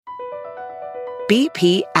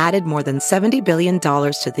BP added more than $70 billion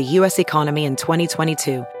to the U.S. economy in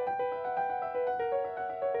 2022.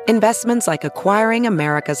 Investments like acquiring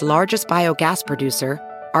America's largest biogas producer,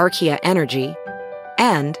 Archaea Energy,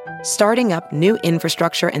 and starting up new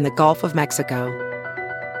infrastructure in the Gulf of Mexico.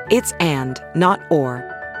 It's and, not or.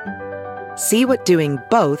 See what doing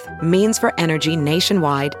both means for energy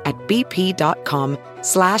nationwide at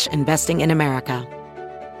bp.com/investing in America.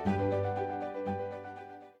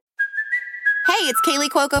 Hey, it's Kaylee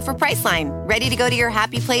Cuoco for Priceline. Ready to go to your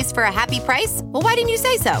happy place for a happy price? Well, why didn't you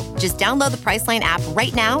say so? Just download the Priceline app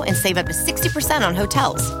right now and save up to 60% on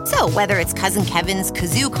hotels. So whether it's Cousin Kevin's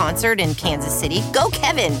Kazoo Concert in Kansas City, go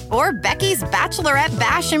Kevin, or Becky's Bachelorette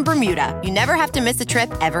Bash in Bermuda, you never have to miss a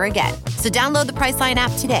trip ever again. So download the Priceline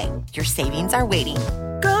app today. Your savings are waiting.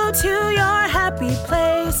 Go to your happy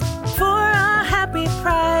place for a happy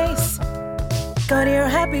price. Go to your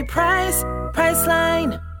happy price,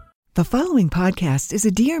 Priceline. The following podcast is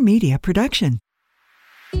a Dear Media production.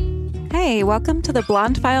 Hey, welcome to the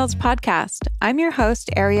Blonde Files podcast. I'm your host,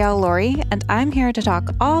 Ariel Laurie, and I'm here to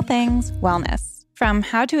talk all things wellness. From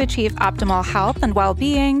how to achieve optimal health and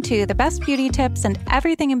well-being to the best beauty tips and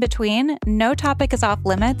everything in between, no topic is off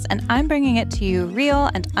limits, and I'm bringing it to you real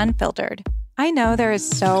and unfiltered. I know there is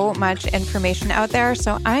so much information out there,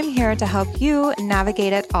 so I'm here to help you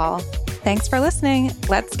navigate it all. Thanks for listening.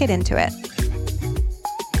 Let's get into it.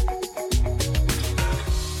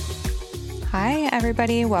 Hi,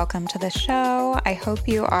 everybody. Welcome to the show. I hope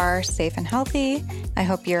you are safe and healthy. I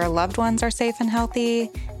hope your loved ones are safe and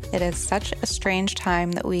healthy. It is such a strange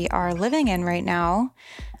time that we are living in right now.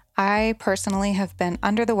 I personally have been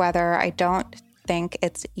under the weather. I don't think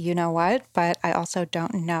it's you know what, but I also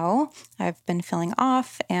don't know. I've been feeling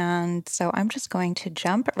off, and so I'm just going to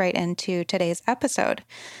jump right into today's episode.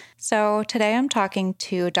 So today I'm talking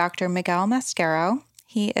to Dr. Miguel Mascaró.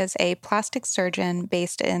 He is a plastic surgeon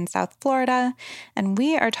based in South Florida, and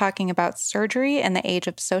we are talking about surgery in the age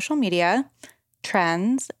of social media,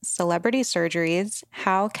 trends, celebrity surgeries,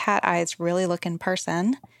 how cat eyes really look in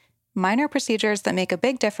person, minor procedures that make a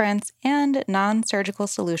big difference, and non-surgical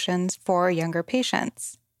solutions for younger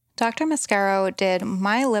patients. Dr. Mascaró did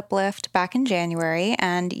my lip lift back in January,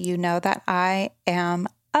 and you know that I am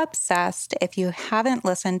obsessed. If you haven't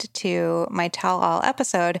listened to my tell-all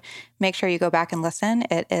episode, make sure you go back and listen.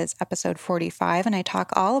 It is episode 45, and I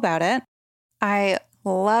talk all about it. I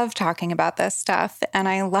love talking about this stuff, and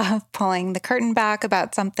I love pulling the curtain back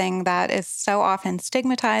about something that is so often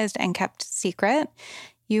stigmatized and kept secret.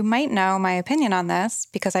 You might know my opinion on this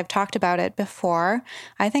because I've talked about it before.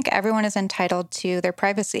 I think everyone is entitled to their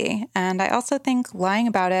privacy, and I also think lying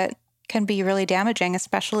about it can be really damaging,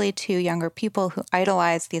 especially to younger people who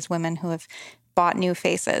idolize these women who have bought new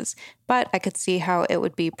faces. But I could see how it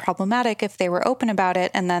would be problematic if they were open about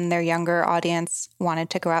it and then their younger audience wanted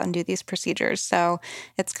to go out and do these procedures. So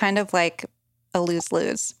it's kind of like a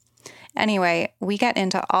lose-lose. Anyway, we get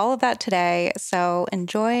into all of that today, so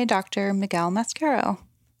enjoy Dr. Miguel Mascaró.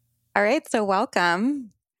 All right, so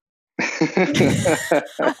welcome.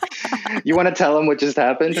 You want to tell them what just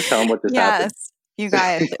happened? Just tell them what just happened. Yes. You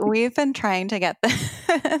guys, we've been trying to get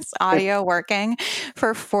this audio working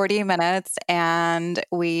for 40 minutes, and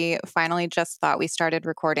we finally just thought we started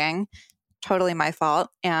recording. Totally my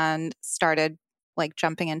fault, and started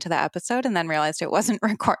jumping into the episode and then realized it wasn't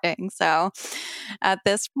recording. So at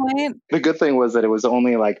this point, the good thing was that it was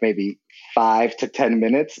only maybe 5 to 10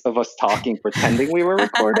 minutes of us talking, pretending we were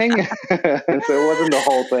recording. So it wasn't the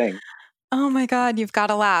whole thing. Oh my God, you've got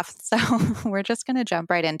to laugh. So we're just going to jump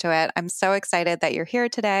right into it. I'm so excited that you're here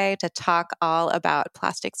today to talk all about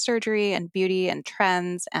plastic surgery and beauty and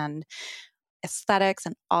trends and aesthetics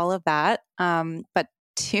and all of that. But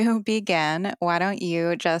to begin, why don't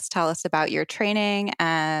you just tell us about your training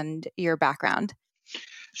and your background?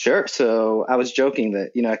 Sure. So I was joking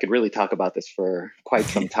that, I could really talk about this for quite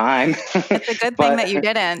some time. It's a good thing that you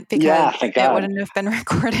didn't, because it wouldn't have been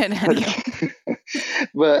recorded anyway.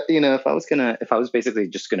 But, if I was basically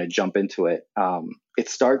just going to jump into it, it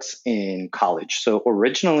starts in college. So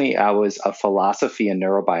originally I was a philosophy and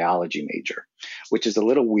neurobiology major, which is a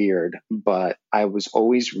little weird, but I was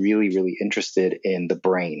always really, really interested in the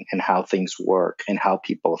brain and how things work and how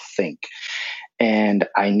people think. And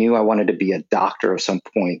I knew I wanted to be a doctor at some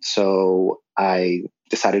point. So I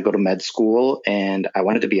decided to go to med school, and I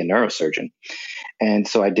wanted to be a neurosurgeon. And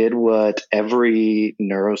so I did what every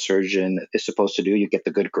neurosurgeon is supposed to do. You get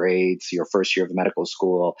the good grades your first year of medical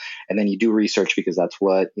school, and then you do research because that's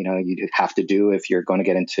what, you have to do if you're going to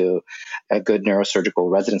get into a good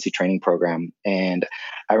neurosurgical residency training program. And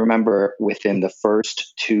I remember within the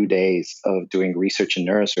first 2 days of doing research in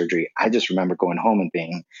neurosurgery, I just remember going home and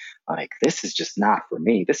being like, this is just not for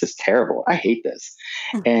me. This is terrible. I hate this.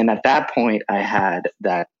 And at that point, I had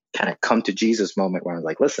that kind of come to Jesus moment where I was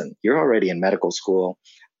like, listen, you're already in medical school.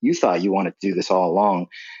 You thought you wanted to do this all along.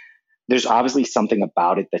 There's obviously something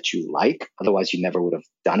about it that you like. Otherwise, you never would have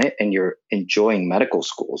done it. And you're enjoying medical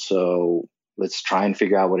school. So let's try and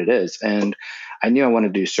figure out what it is. And I knew I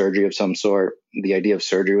wanted to do surgery of some sort. The idea of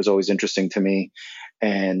surgery was always interesting to me.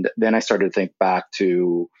 And then I started to think back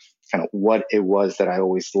to kind of what it was that I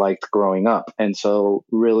always liked growing up. And so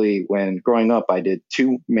really when growing up, I did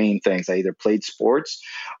two main things. I either played sports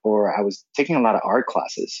or I was taking a lot of art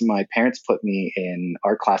classes. My parents put me in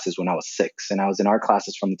art classes when I was 6, and I was in art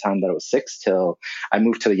classes from the time that I was 6 till I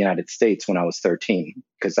moved to the United States when I was 13,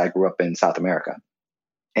 because I grew up in South America.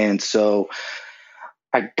 And so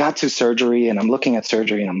I got to surgery, and I'm looking at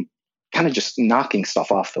surgery, and I'm kind of just knocking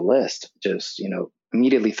stuff off the list. Just,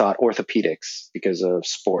 immediately thought orthopedics because of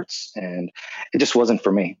sports, and it just wasn't for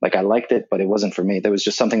me. Like, I liked it, but it wasn't for me. There was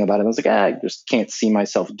just something about it. I was like, I just can't see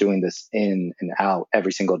myself doing this in and out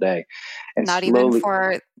every single day. And not slowly, even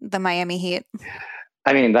for the Miami Heat.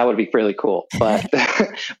 I mean, that would be really cool, but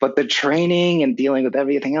but the training and dealing with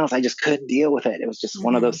everything else, I just couldn't deal with it. It was just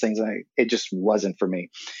one of those things. It just wasn't for me.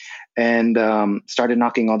 And started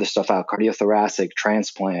knocking all this stuff out: cardiothoracic,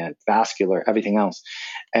 transplant, vascular, everything else.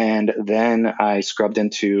 And then I scrubbed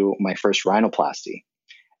into my first rhinoplasty.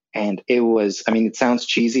 And it was, I mean, it sounds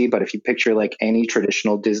cheesy, but if you picture like any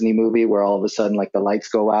traditional Disney movie where all of a sudden like the lights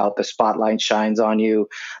go out, the spotlight shines on you,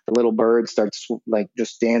 the little bird starts like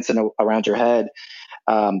just dancing around your head,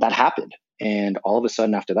 that happened. And all of a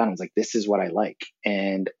sudden after that, I was like, this is what I like.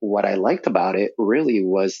 And what I liked about it really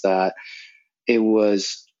was that it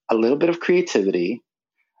was a little bit of creativity.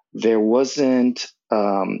 There wasn't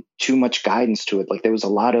too much guidance to it. Like, there was a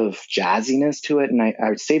lot of jazziness to it. And I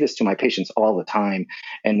would say this to my patients all the time.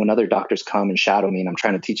 And when other doctors come and shadow me and I'm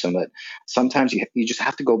trying to teach them that sometimes you just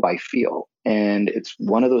have to go by feel. And it's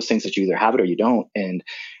one of those things that you either have it or you don't. And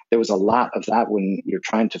there was a lot of that when you're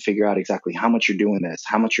trying to figure out exactly how much you're doing this,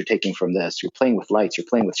 how much you're taking from this. You're playing with lights, you're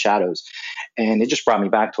playing with shadows. And it just brought me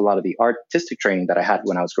back to a lot of the artistic training that I had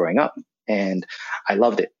when I was growing up. And I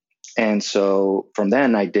loved it. And so from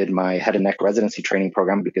then I did my head and neck residency training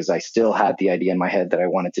program because I still had the idea in my head that I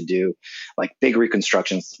wanted to do like big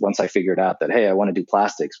reconstructions once I figured out that, hey, I want to do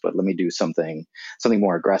plastics, but let me do something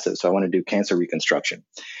more aggressive. So I want to do cancer reconstruction.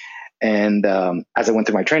 And as I went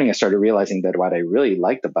through my training, I started realizing that what I really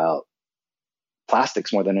liked about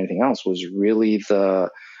plastics more than anything else was really the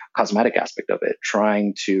cosmetic aspect of it,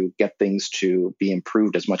 trying to get things to be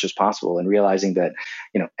improved as much as possible and realizing that,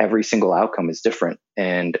 every single outcome is different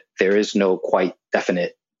and there is no quite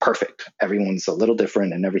definite perfect. Everyone's a little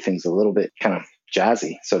different and everything's a little bit kind of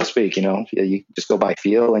jazzy, so to speak. You just go by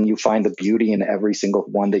feel and you find the beauty in every single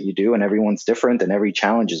one that you do, and everyone's different and every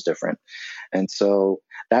challenge is different. And so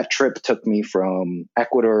that trip took me from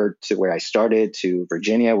Ecuador to where I started, to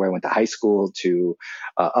Virginia, where I went to high school, to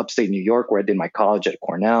upstate New York, where I did my college at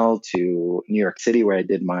Cornell, to New York City, where I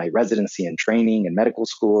did my residency and training and medical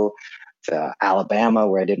school, to Alabama,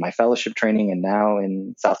 where I did my fellowship training, and now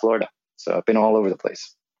in South Florida. So I've been all over the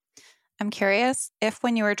place. I'm curious if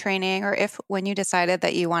when you were training or if when you decided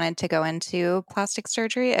that you wanted to go into plastic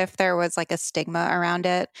surgery, if there was like a stigma around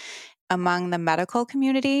it among the medical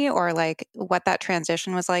community, or like what that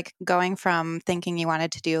transition was like going from thinking you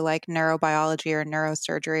wanted to do like neurobiology or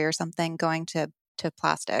neurosurgery or something, going to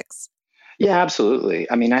plastics. Yeah,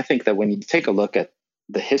 absolutely. I mean, I think that when you take a look at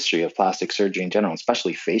the history of plastic surgery in general,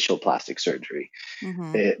 especially facial plastic surgery,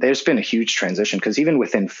 there's been a huge transition, because even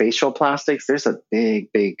within facial plastics, there's a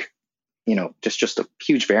big just a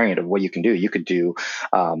huge variant of what you can do. You could do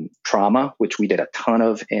trauma, which we did a ton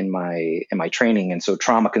of in my training. And so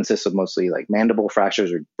trauma consists of mostly like mandible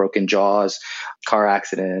fractures or broken jaws, car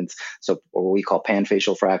accidents, so what we call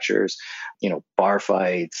panfacial fractures, bar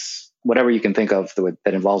fights, whatever you can think of that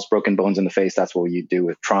involves broken bones in the face. That's what you do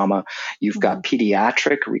with trauma. You've got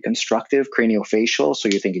pediatric reconstructive craniofacial. So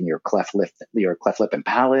you're thinking your cleft lip and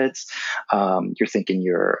palates. You're thinking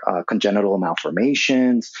your congenital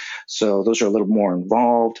malformations. So those are a little more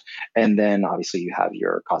involved. And then obviously you have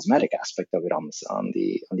your cosmetic aspect of it on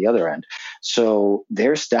the other end. So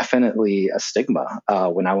there's definitely a stigma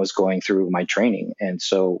when I was going through my training. And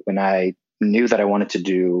so when I knew that I wanted to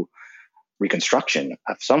do reconstruction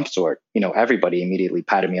of some sort, everybody immediately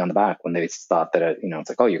patted me on the back when they thought that, it's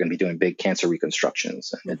like, oh, you're going to be doing big cancer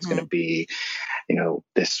reconstructions. And it's going to be,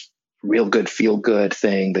 this real good, feel good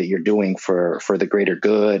thing that you're doing for the greater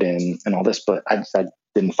good and all this. But I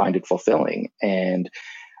didn't find it fulfilling. And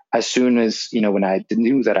as soon as, when I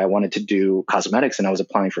knew that I wanted to do cosmetics and I was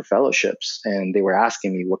applying for fellowships, and they were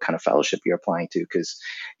asking me what kind of fellowship you're applying to, because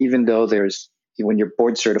even though when you're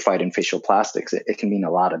board certified in facial plastics, it can mean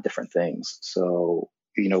a lot of different things. So,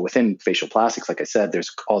 within facial plastics, like I said, there's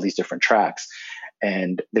all these different tracks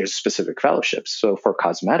and there's specific fellowships. So for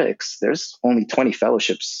cosmetics, there's only 20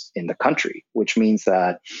 fellowships in the country, which means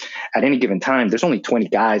that at any given time, there's only 20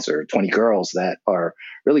 guys or 20 girls that are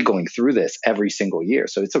really going through this every single year.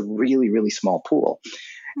 So it's a really, really small pool.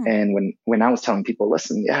 And when I was telling people,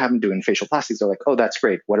 listen, yeah, I'm doing facial plastics, they're like, oh, that's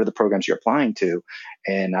great. What are the programs you're applying to?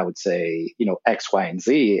 And I would say, X, Y, and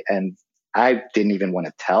Z. And I didn't even want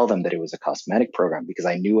to tell them that it was a cosmetic program because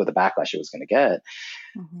I knew of the backlash it was going to get.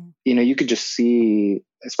 You could just see,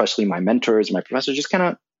 especially my mentors, my professors, just kind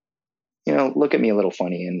of, look at me a little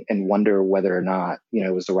funny and wonder whether or not,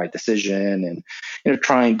 it was the right decision, and,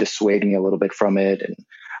 try and dissuade me a little bit from it and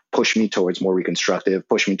push me towards more reconstructive,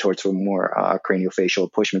 push me towards more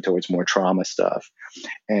craniofacial, push me towards more trauma stuff.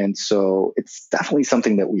 And so it's definitely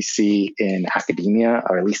something that we see in academia,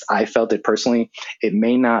 or at least I felt it personally. It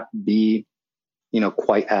may not be,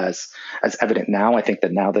 quite as evident now. I think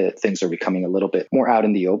that now that things are becoming a little bit more out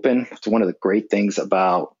in the open, it's one of the great things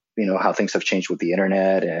about, how things have changed with the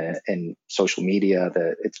internet and social media,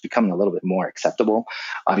 that it's becoming a little bit more acceptable.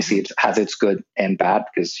 Obviously, it has its good and bad,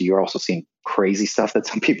 because you're also seeing crazy stuff that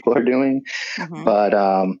some people are doing. But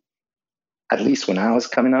at least when I was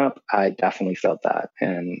coming up, I definitely felt that.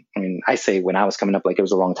 And I mean, I say when I was coming up like it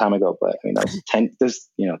was a long time ago, but I mean, that was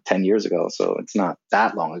 10 years ago. So it's not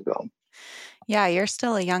that long ago. Yeah, you're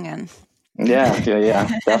still a youngin'. Yeah,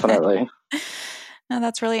 definitely. No,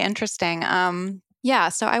 that's really interesting. Yeah,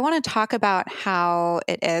 so I want to talk about how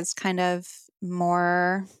it is kind of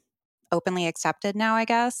more openly accepted now, I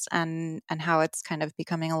guess, and how it's kind of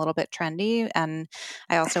becoming a little bit trendy. And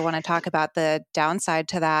I also want to talk about the downside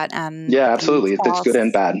to that. And yeah, absolutely. It's good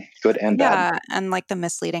and bad. Bad. Yeah, and like the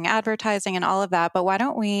misleading advertising and all of that. But why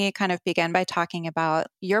don't we kind of begin by talking about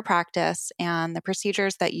your practice and the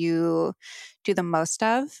procedures that you do the most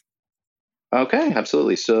of? Okay,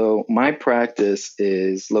 absolutely. So my practice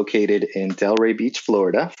is located in Delray Beach,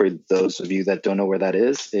 Florida. For those of you that don't know where that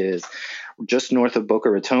is just north of Boca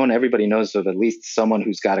Raton. Everybody knows of at least someone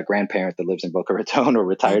who's got a grandparent that lives in Boca Raton or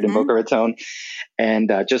retired in Boca Raton,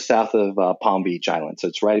 and just south of Palm Beach Island. So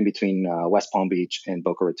it's right in between West Palm Beach and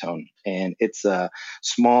Boca Raton. And it's a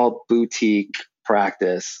small boutique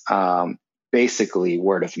practice. Basically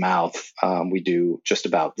word of mouth. We do just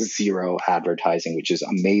about zero advertising, which is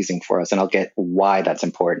amazing for us. And I'll get why that's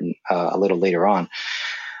important a little later on.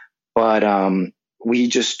 But we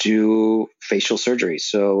just do facial surgery.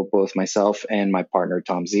 So both myself and my partner,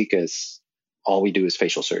 Tom Zikas, all we do is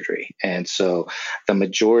facial surgery. And so the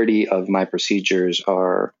majority of my procedures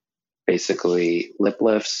are basically lip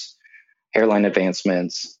lifts, hairline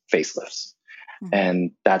advancements, facelifts.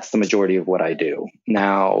 And that's the majority of what I do.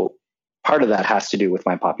 Now, part of that has to do with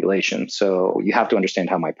my population. So you have to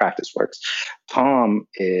understand how my practice works. Tom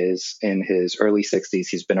is in his early 60s.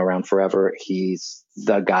 He's been around forever. He's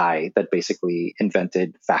the guy that basically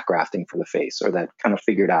invented fat grafting for the face, or that kind of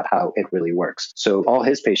figured out how it really works. So all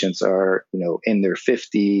his patients are, in their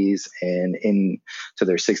 50s and into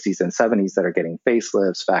their 60s and 70s that are getting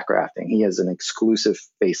facelifts, fat grafting. He has an exclusive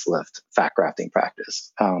facelift fat grafting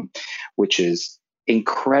practice, which is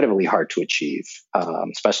incredibly hard to achieve,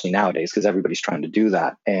 especially nowadays, because everybody's trying to do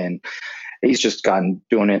that. And he's just gotten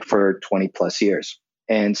doing it for 20 plus years.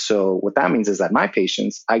 And so what that means is that my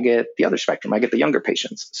patients, I get the other spectrum. I get the younger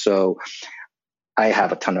patients. So I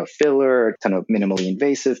have a ton of filler, a ton of minimally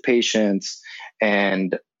invasive patients,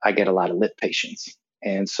 and I get a lot of lip patients.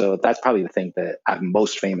 And so that's probably the thing that I'm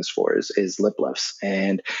most famous for is lip lifts.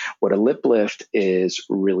 And what a lip lift is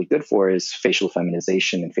really good for is facial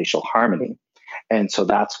feminization and facial harmony. And so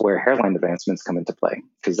that's where hairline advancements come into play,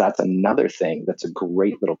 because that's another thing that's a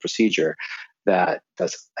great little procedure that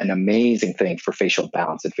does an amazing thing for facial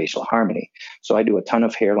balance and facial harmony. So I do a ton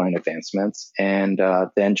of hairline advancements. And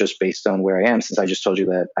then just based on where I am, since I just told you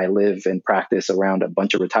that I live and practice around a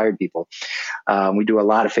bunch of retired people, we do a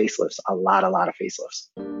lot of facelifts, a lot of facelifts.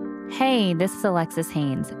 Hey, this is Alexis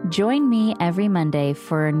Haynes. Join me every Monday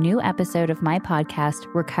for a new episode of my podcast,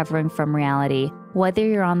 Recovering from Reality. Whether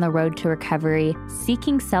you're on the road to recovery,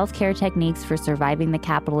 seeking self-care techniques for surviving the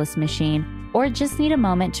capitalist machine, or just need a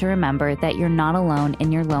moment to remember that you're not alone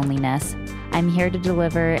in your loneliness, I'm here to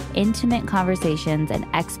deliver intimate conversations and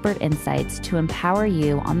expert insights to empower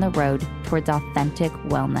you on the road towards authentic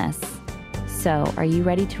wellness. So, are you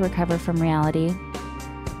ready to recover from reality?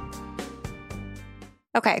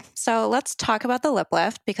 Okay, so let's talk about the lip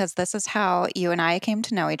lift, because this is how you and I came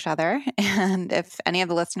to know each other. And if any of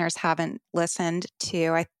the listeners haven't listened to,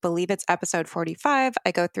 I believe it's episode 45,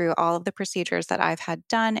 I go through all of the procedures that I've had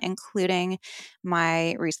done, including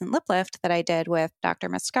my recent lip lift that I did with Dr.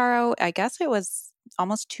 Mascaró. I guess it was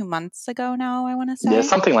almost 2 months ago now, I want to say. Yeah,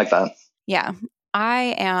 something like that. Yeah,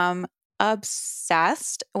 I am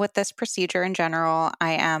obsessed with this procedure in general.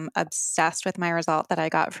 I am obsessed with my result that I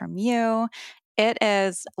got from you. It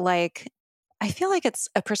is like, I feel like it's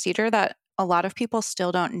a procedure that a lot of people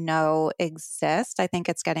still don't know exists. I think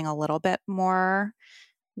it's getting a little bit more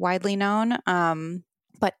widely known,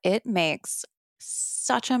 but it makes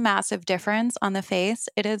such a massive difference on the face.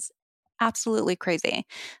 It is absolutely crazy.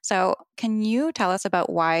 So can you tell us about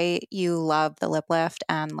why you love the lip lift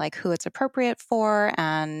and like who it's appropriate for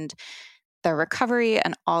and the recovery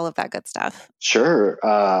and all of that good stuff? Sure.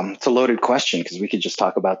 It's a loaded question because we could just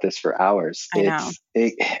talk about this for hours. I know.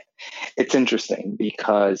 It's interesting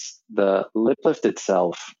because the lip lift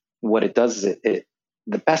itself, what it does is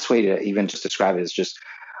the best way to even just describe it is just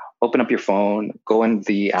open up your phone, go in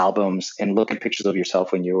the albums and look at pictures of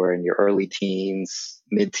yourself when you were in your early teens,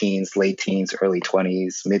 mid-teens, late teens, early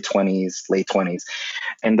 20s, mid-20s, late 20s.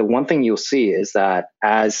 And the one thing you'll see is that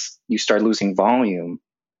as you start losing volume,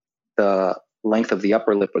 the length of the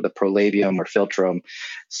upper lip or the prolabium or philtrum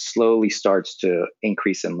slowly starts to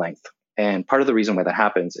increase in length. And part of the reason why that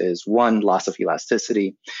happens is one, loss of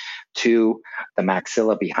elasticity. Two, the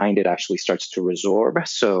maxilla behind it actually starts to resorb.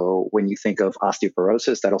 So when you think of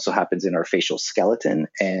osteoporosis, that also happens in our facial skeleton.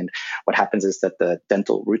 And what happens is that the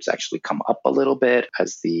dental roots actually come up a little bit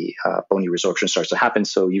as the bony resorption starts to happen.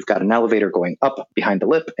 So you've got an elevator going up behind the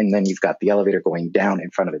lip, and then you've got the elevator going down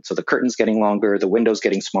in front of it. So the curtain's getting longer, the window's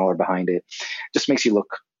getting smaller behind it. Just makes you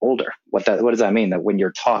look older. What does that mean? That when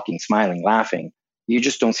you're talking, smiling, laughing, you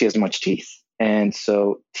just don't see as much teeth. And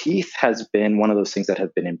so teeth has been one of those things that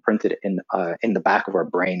have been imprinted in the back of our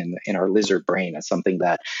brain, in our lizard brain, as something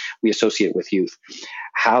that we associate with youth.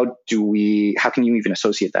 How can you even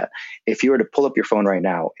associate that? If you were to pull up your phone right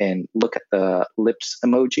now and look at the lips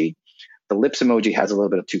emoji, the lips emoji has a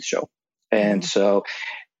little bit of tooth show. And so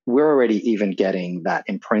we're already even getting that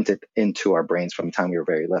imprinted into our brains from the time we were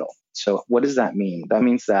very little. So what does that mean? That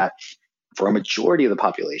means that for a majority of the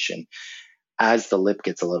population, as the lip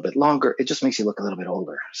gets a little bit longer, it just makes you look a little bit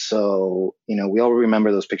older. So, we all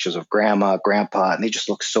remember those pictures of grandma, grandpa, and they just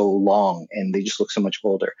look so long and they just look so much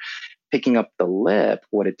older. Picking up the lip,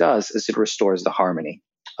 what it does is it restores the harmony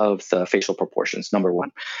of the facial proportions, number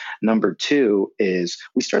one. Number two is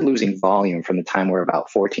we start losing volume from the time we're about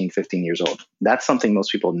 14, 15 years old. That's something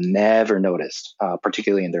most people never noticed,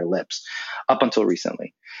 particularly in their lips, up until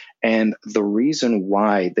recently. And the reason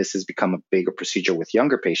why this has become a bigger procedure with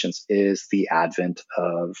younger patients is the advent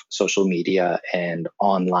of social media and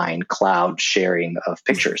online cloud sharing of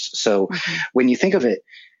pictures. So when you think of it,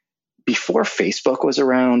 before Facebook was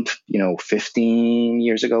around, 15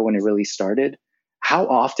 years ago when it really started, how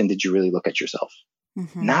often did you really look at yourself?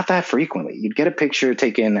 Not that frequently. You'd get a picture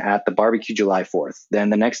taken at the barbecue July 4th. Then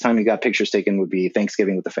the next time you got pictures taken would be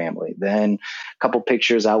Thanksgiving with the family. Then a couple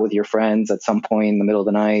pictures out with your friends at some point in the middle of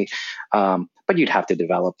the night. But you'd have to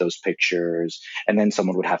develop those pictures, and then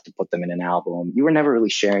someone would have to put them in an album. You were never really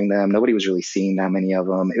sharing them. Nobody was really seeing that many of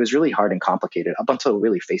them. It was really hard and complicated up until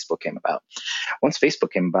really Facebook came about. Once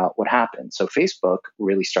Facebook came about, what happened? So Facebook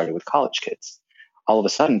really started with college kids. All of a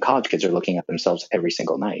sudden, college kids are looking at themselves every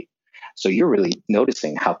single night. So you're really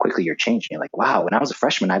noticing how quickly you're changing. You're like, wow, when I was a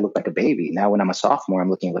freshman, I looked like a baby. Now, when I'm a sophomore, I'm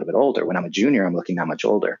looking a little bit older. When I'm a junior, I'm looking that much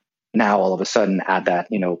older. Now, all of a sudden, add that,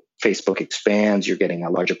 Facebook expands. You're getting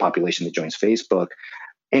a larger population that joins Facebook.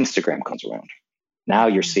 Instagram comes around. Now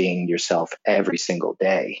you're seeing yourself every single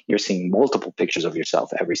day. You're seeing multiple pictures of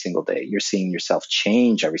yourself every single day. You're seeing yourself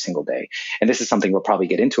change every single day. And this is something we'll probably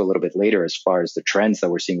get into a little bit later as far as the trends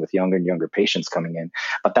that we're seeing with younger and younger patients coming in.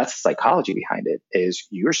 But that's the psychology behind it, is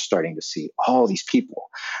you're starting to see all these people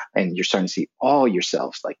and you're starting to see all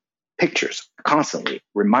yourselves, like pictures constantly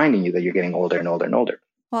reminding you that you're getting older and older and older.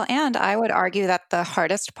 Well, and I would argue that the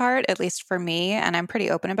hardest part, at least for me, and I'm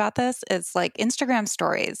pretty open about this, is like Instagram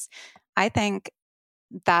stories. I think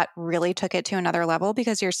that really took it to another level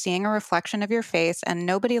because you're seeing a reflection of your face and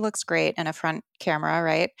nobody looks great in a front camera,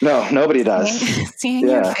 right? No, nobody does. Seeing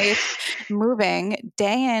your face moving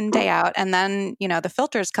day in, day out. And then, the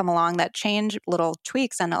filters come along that change little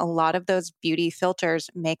tweaks. And a lot of those beauty filters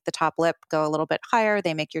make the top lip go a little bit higher.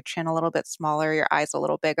 They make your chin a little bit smaller, your eyes a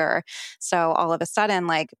little bigger. So all of a sudden,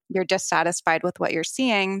 like, you're dissatisfied with what you're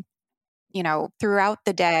seeing, throughout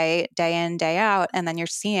the day in, day out. And then you're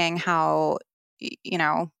seeing how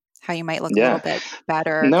you might look a little bit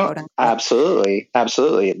better, No, quote unquote. absolutely.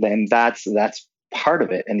 Absolutely. And that's part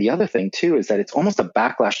of it. And the other thing too is that it's almost a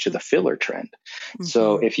backlash to the filler trend. Mm-hmm.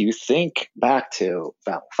 So if you think back to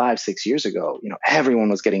about 5-6 years ago, everyone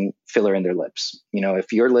was getting filler in their lips.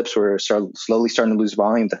 If your lips were slowly starting to lose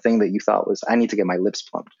volume, the thing that you thought was, I need to get my lips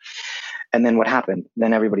plumped. And then what happened?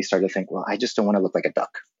 Then everybody started to think, well, I just don't want to look like a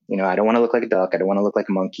duck. I don't want to look like a duck. I don't want to look like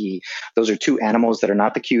a monkey. Those are two animals that are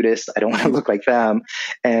not the cutest. I don't want to look like them.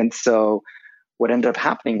 And so what ended up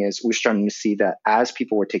happening is we're starting to see that as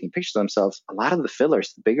people were taking pictures of themselves, a lot of the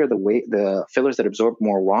fillers, the fillers that absorb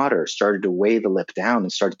more water started to weigh the lip down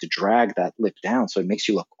and started to drag that lip down. So it makes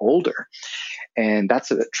you look older. And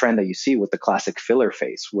that's a trend that you see with the classic filler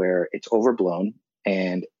face, where it's overblown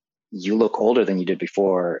and you look older than you did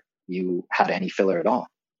before you had any filler at all.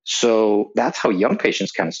 So that's how young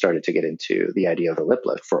patients kind of started to get into the idea of the lip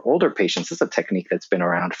lift. For older patients, it's a technique that's been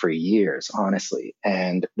around for years, honestly.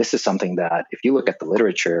 And this is something that, if you look at the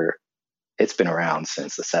literature, it's been around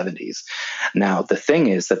since the 70s. Now, the thing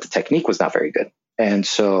is that the technique was not very good. And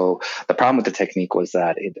so the problem with the technique was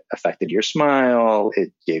that it affected your smile.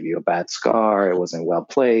 It gave you a bad scar. It wasn't well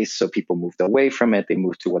placed. So people moved away from it. They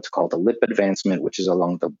moved to what's called a lip advancement, which is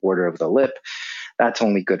along the border of the lip. That's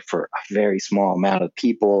only good for a very small amount of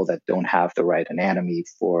people that don't have the right anatomy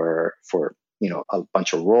for a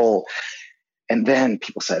bunch of roll. And then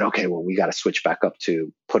people said, okay, well, we got to switch back up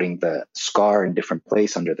to putting the scar in a different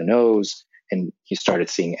place under the nose. And you started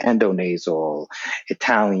seeing endonasal,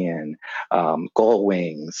 Italian, gull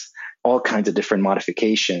wings, all kinds of different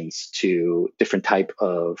modifications to different type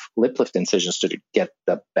of lip lift incisions to get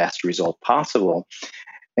the best result possible.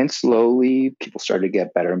 And slowly, people started to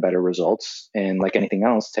get better and better results. And like anything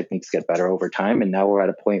else, techniques get better over time. And now we're at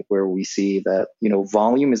a point where we see that,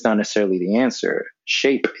 volume is not necessarily the answer.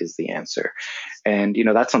 Shape is the answer. And,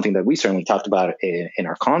 that's something that we certainly talked about in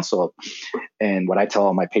our consult. And what I tell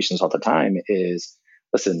all my patients all the time is,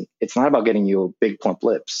 listen, it's not about getting you big, plump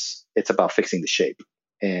lips. It's about fixing the shape.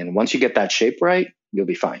 And once you get that shape right, you'll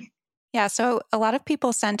be fine. Yeah. So a lot of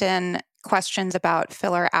people sent in questions about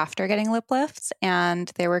filler after getting lip lifts,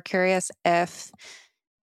 and they were curious if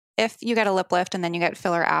you get a lip lift and then you get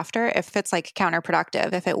filler after, if it's like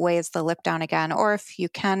counterproductive, if it weighs the lip down again, or if you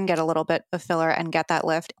can get a little bit of filler and get that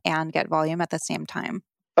lift and get volume at the same time.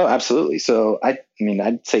 Oh, absolutely. So I'd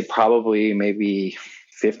say probably maybe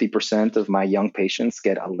 50% of my young patients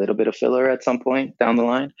get a little bit of filler at some point down the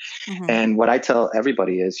line. Mm-hmm. And what I tell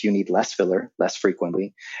everybody is you need less filler, less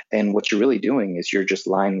frequently. And what you're really doing is you're just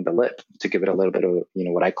lining the lip to give it a little bit of,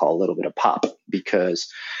 what I call a little bit of pop, because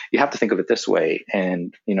you have to think of it this way.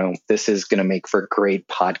 And, this is going to make for great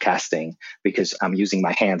podcasting because I'm using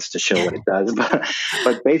my hands to show what it does.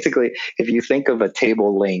 But basically, if you think of a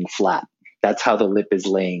table laying flat, that's how the lip is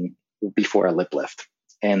laying before a lip lift.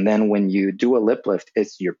 And then when you do a lip lift,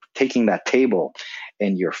 you're taking that table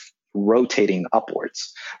and you're rotating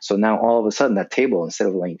upwards. So now all of a sudden that table, instead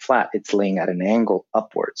of laying flat, it's laying at an angle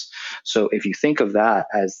upwards. So if you think of that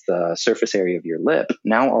as the surface area of your lip,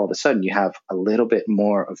 now all of a sudden you have a little bit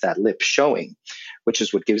more of that lip showing, which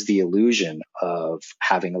is what gives the illusion of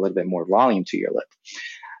having a little bit more volume to your lip.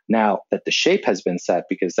 Now that the shape has been set,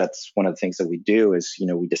 because that's one of the things that we do is,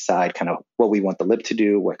 we decide kind of what we want the lip to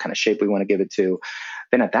do, what kind of shape we want to give it to.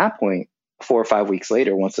 Then at that point, 4 or 5 weeks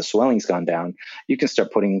later, once the swelling's gone down, you can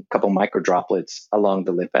start putting a couple micro droplets along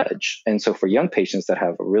the lip edge. And so for young patients that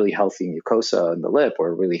have a really healthy mucosa in the lip or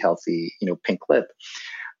a really healthy, pink lip,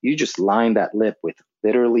 you just line that lip with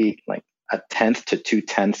literally like 1/10 to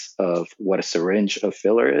 2/10 of what a syringe of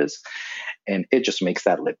filler is. And it just makes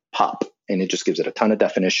that lip pop and it just gives it a ton of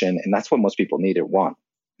definition. And that's what most people need or want.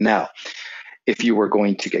 Now, if you were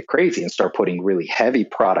going to get crazy and start putting really heavy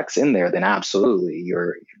products in there, then absolutely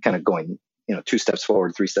you're kind of going, 2 steps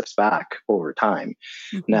forward, 3 steps back over time.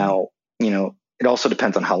 Mm-hmm. Now, it also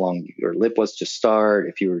depends on how long your lip was to start.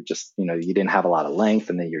 If you were just, you didn't have a lot of length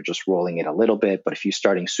and then you're just rolling it a little bit. But if you're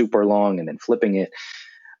starting super long and then flipping it,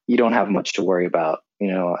 you don't have much to worry about.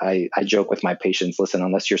 I joke with my patients, listen,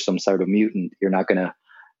 unless you're some sort of mutant, you're not going to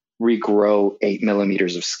regrow 8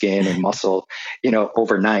 millimeters of skin and muscle,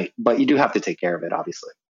 overnight, but you do have to take care of it,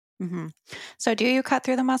 obviously. Mm-hmm. So do you cut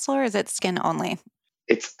through the muscle or is it skin only?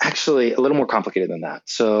 It's actually a little more complicated than that.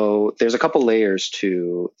 So there's a couple layers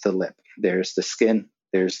to the lip. There's the skin,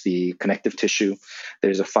 there's the connective tissue,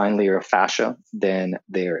 there's a fine layer of fascia, then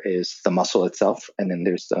there is the muscle itself, and then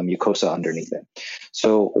there's the mucosa underneath it.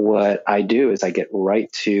 So what I do is I get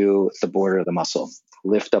right to the border of the muscle,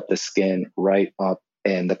 lift up the skin right up,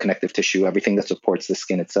 and the connective tissue, everything that supports the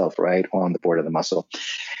skin itself, right on the border of the muscle.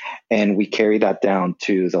 And we carry that down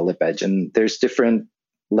to the lip edge. And there's different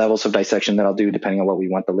levels of dissection that I'll do depending on what we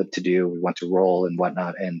want the lip to do. We want to roll and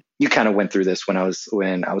whatnot. And you kind of went through this when I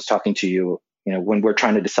was talking to you, when we're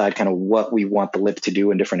trying to decide kind of what we want the lip to do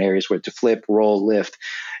in different areas, where to flip, roll, lift,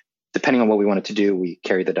 depending on what we want it to do, we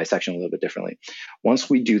carry the dissection a little bit differently. Once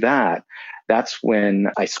we do that, that's when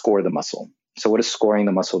I score the muscle. So what does scoring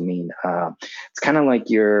the muscle mean? It's kind of like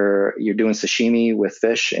you're doing sashimi with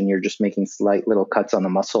fish and you're just making slight little cuts on the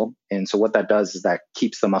muscle. And so what that does is that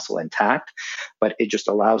keeps the muscle intact, but it just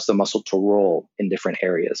allows the muscle to roll in different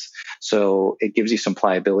areas. So it gives you some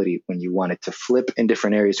pliability when you want it to flip in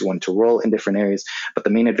different areas, you want it to roll in different areas. But the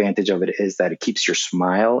main advantage of it is that it keeps your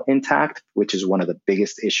smile intact, which is one of the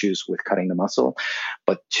biggest issues with cutting the muscle.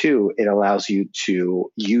 But two, it allows you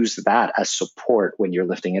to use that as support when you're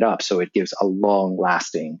lifting it up. So it gives a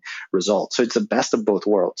long-lasting result. So it's the best of both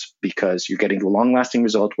worlds, because you're getting the long-lasting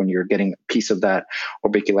result when you're getting a piece of that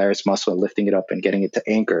orbicularis muscle and lifting it up and getting it to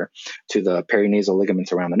anchor to the perinasal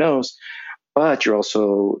ligaments around the nose. But you're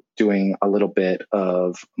also doing a little bit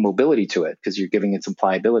of mobility to it because you're giving it some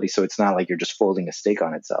pliability. So it's not like you're just folding a steak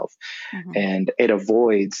on itself. Mm-hmm. And it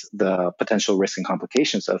avoids the potential risk and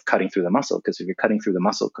complications of cutting through the muscle. Because if you're cutting through the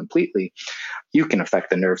muscle completely, you can affect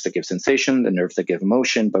the nerves that give sensation, the nerves that give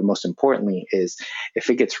motion. But most importantly is if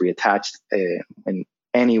it gets reattached in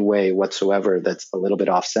any way whatsoever that's a little bit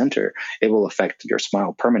off center, it will affect your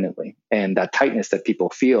smile permanently. And that tightness that people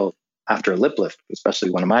feel after a lip lift, especially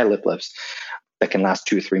one of my lip lifts that can last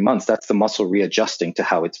 2 or 3 months, that's the muscle readjusting to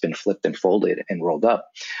how it's been flipped and folded and rolled up,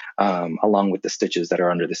 along with the stitches that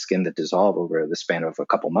are under the skin that dissolve over the span of a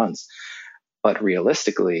couple months. But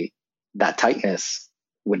realistically, that tightness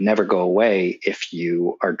would never go away if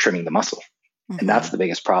you are trimming the muscle. Mm-hmm. And that's the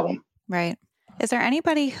biggest problem. Right. Is there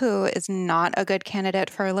anybody who is not a good candidate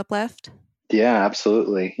for a lip lift? Yeah,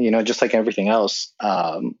 absolutely. Just like everything else,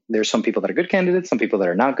 there's some people that are good candidates, some people that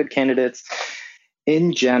are not good candidates.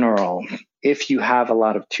 In general, if you have a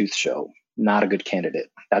lot of tooth show, not a good candidate.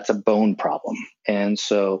 That's a bone problem. And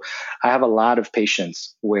so I have a lot of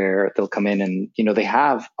patients where they'll come in and, they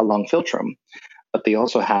have a long philtrum, but they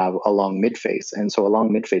also have a long midface. And so a long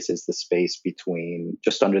midface is the space between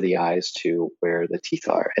just under the eyes to where the teeth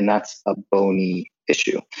are. And that's a bony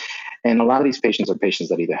issue. And a lot of these patients are patients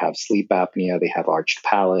that either have sleep apnea, they have arched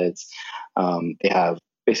palates, they have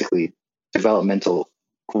basically developmental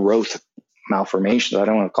growth malformations. I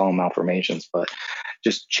don't want to call them malformations, but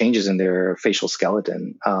just changes in their facial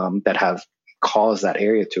skeleton that have caused that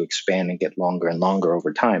area to expand and get longer and longer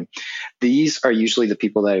over time. These are usually the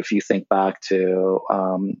people that, if you think back to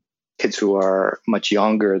kids who are much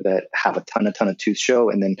younger that have a ton of tooth show,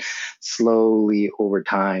 and then slowly over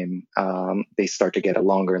time, they start to get a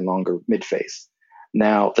longer and longer midface.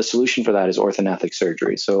 Now, the solution for that is orthognathic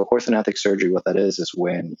surgery. So orthognathic surgery, what that is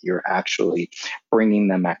when you're actually bringing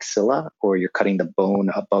the maxilla, or you're cutting the bone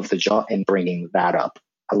above the jaw and bringing that up,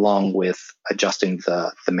 along with adjusting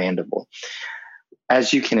the mandible.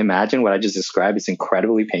 As you can imagine, what I just described is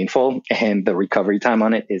incredibly painful, and the recovery time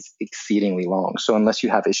on it is exceedingly long. So unless you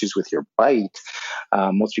have issues with your bite,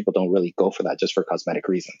 most people don't really go for that just for cosmetic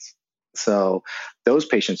reasons. So those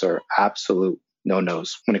patients are absolute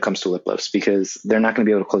no-nos when it comes to lip lifts, because they're not going to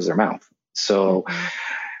be able to close their mouth. So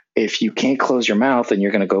if you can't close your mouth, then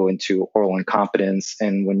you're going to go into oral incompetence.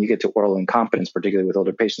 And when you get to oral incompetence, particularly with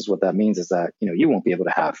older patients, what that means is that, you won't be able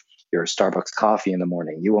to have your Starbucks coffee in the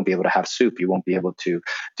morning. You won't be able to have soup. You won't be able to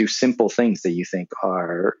do simple things that you think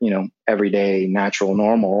are, everyday, natural,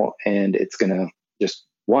 normal. And it's going to just,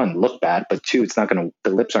 one, look bad, but two, the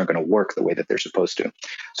lips aren't going to work the way that they're supposed to.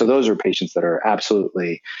 So those are patients that are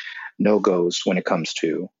absolutely no-goes when it comes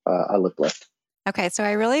to a lip lift. Okay, so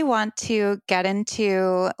I really want to get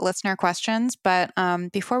into listener questions, but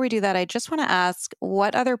before we do that, I just want to ask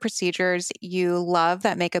what other procedures you love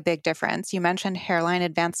that make a big difference. You mentioned hairline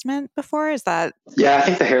advancement before. Is that? Yeah, I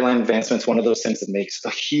think the hairline advancement is one of those things that makes a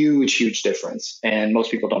huge, huge difference, and most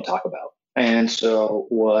people don't talk about. And so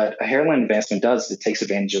what a hairline advancement does is it takes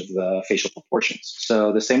advantage of the facial proportions.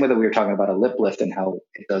 So the same way that we were talking about a lip lift and how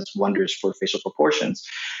it does wonders for facial proportions,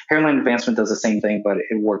 hairline advancement does the same thing, but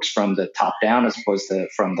it works from the top down as opposed to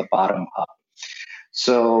from the bottom up.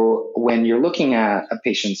 So when you're looking at a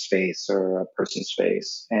patient's face or a person's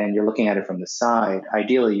face and you're looking at it from the side,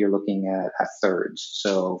 ideally you're looking at thirds.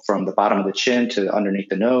 So from the bottom of the chin to underneath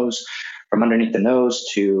the nose, from underneath the nose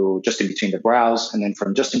to just in between the brows, and then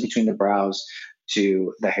from just in between the brows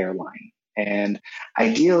to the hairline. And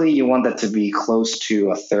ideally you want that to be close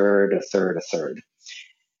to a third, a third, a third.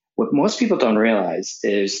 What most people don't realize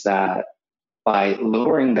is that by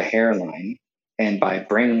lowering the hairline and by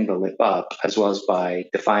bringing the lip up, as well as by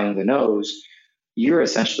defining the nose, you're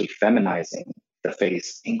essentially feminizing the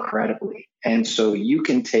face incredibly. And so you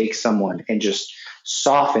can take someone and just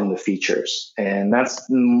soften the features. And that's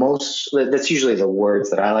usually the words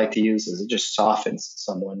that I like to use, is it just softens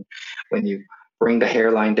someone when you bring the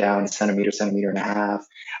hairline down a centimeter, centimeter and a half,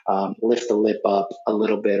 lift the lip up a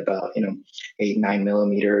little bit, about 8-9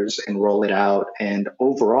 millimeters, and roll it out. And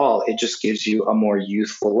overall, it just gives you a more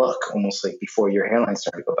youthful look, almost like before your hairline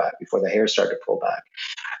started to go back, before the hair started to pull back.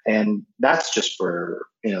 And that's just for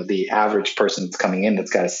the average person that's coming in that's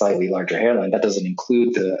got a slightly larger hairline. That doesn't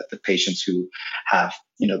include the patients who have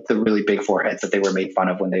the really big foreheads that they were made fun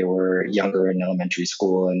of when they were younger in elementary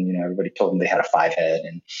school, and everybody told them they had a 5 head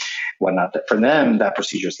and whatnot. For them, that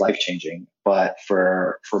procedure is life changing. But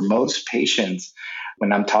for most patients,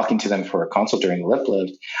 when I'm talking to them for a consult during lip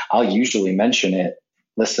lift, I'll usually mention it.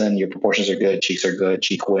 Listen, your proportions are good, cheeks are good,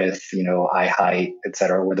 cheek width, eye height, et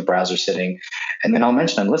cetera, where the brows are sitting. And then I'll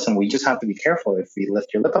mention them, listen, we just have to be careful. If we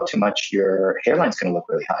lift your lip up too much, your hairline's going to look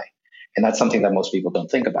really high. And that's something that most people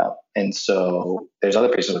don't think about. And so there's other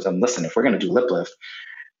patients with them, listen, if we're going to do lip lift,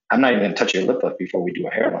 I'm not even going to touch your lip lift before we do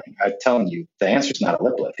a hairline. I'm telling you, the answer is not a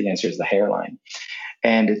lip lift. The answer is the hairline.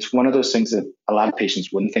 And it's one of those things that a lot of patients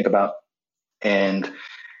wouldn't think about. And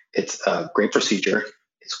it's a great procedure.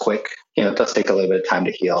 It's quick. It does take a little bit of time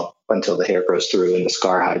to heal until the hair grows through and the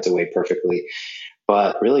scar hides away perfectly.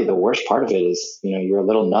 But really, the worst part of it is, you're a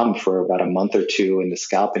little numb for about a month or two in the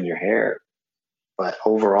scalp and your hair. But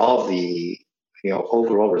overall, the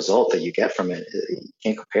overall result that you get from it, you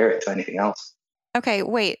can't compare it to anything else. Okay,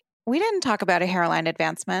 wait. We didn't talk about a hairline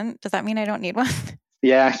advancement. Does that mean I don't need one?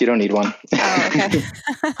 Yeah, you don't need one. Oh, okay.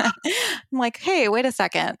 I'm like, hey, wait a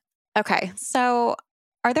second. Okay, so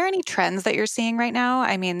are there any trends that you're seeing right now?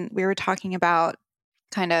 I mean, we were talking about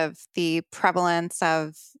kind of the prevalence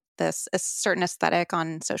of this a certain aesthetic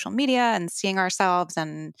on social media and seeing ourselves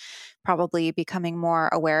and probably becoming more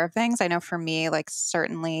aware of things. I know for me, like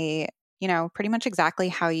certainly, pretty much exactly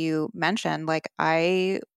how you mentioned, like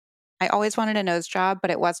I always wanted a nose job,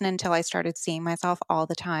 but it wasn't until I started seeing myself all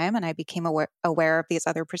the time and I became aware of these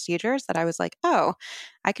other procedures that I was like, oh,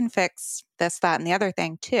 I can fix this, that, and the other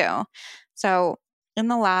thing too. So in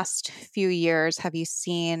the last few years, have you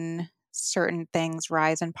seen certain things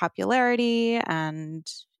rise in popularity? And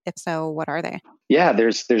if so, what are they? Yeah,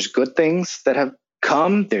 there's good things that have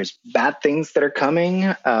come. There's bad things that are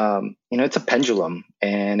coming. It's a pendulum,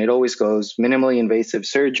 and it always goes minimally invasive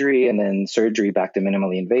surgery and then surgery back to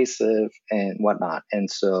minimally invasive and whatnot. And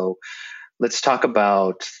so let's talk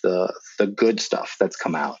about the good stuff that's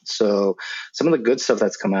come out. So some of the good stuff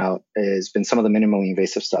that's come out has been some of the minimally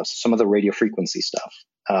invasive stuff, some of the radiofrequency stuff.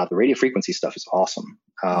 The radiofrequency stuff is awesome.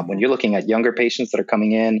 When you're looking at younger patients that are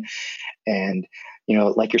coming in and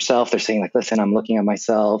like yourself, they're saying like, listen, I'm looking at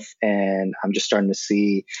myself and I'm just starting to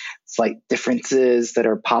see slight differences that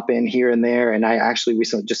are popping here and there. And I actually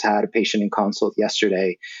recently just had a patient in consult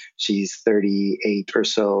yesterday. She's 38 or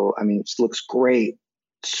so. I mean, she looks great,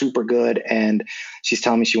 super good. And she's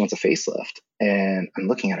telling me she wants a facelift. And I'm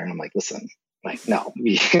looking at her and I'm like, listen, like, no,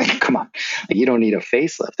 come on, like, you don't need a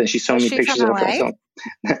facelift. And she's showing me pictures of herself.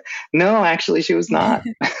 No, actually, she was not.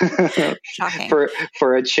 Shocking.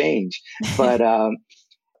 for a change. But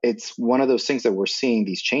it's one of those things that we're seeing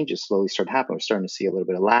these changes slowly start happening. We're starting to see a little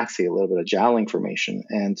bit of laxity, a little bit of jowling formation.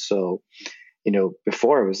 And so,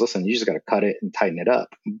 before it was, listen, you just got to cut it and tighten it up.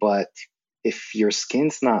 But if your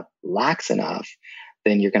skin's not lax enough,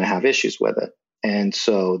 then you're going to have issues with it. And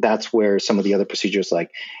so that's where some of the other procedures like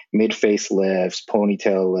mid-face lifts,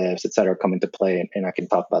 ponytail lifts, et cetera, come into play. And I can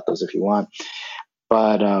talk about those if you want.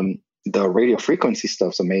 But the radiofrequency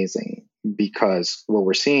stuff's amazing because what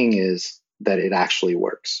we're seeing is that it actually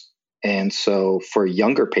works. And so for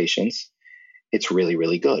younger patients, it's really,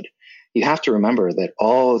 really good. You have to remember that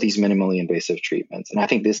all these minimally invasive treatments, and I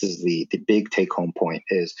think this is the big take-home point,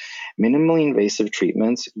 is minimally invasive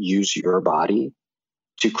treatments use your body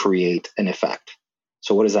to create an effect.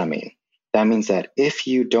 So what does that mean? That means that if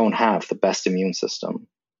you don't have the best immune system,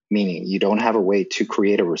 meaning you don't have a way to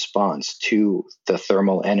create a response to the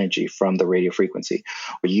thermal energy from the radiofrequency,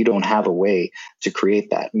 or you don't have a way to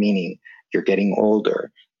create that, meaning you're getting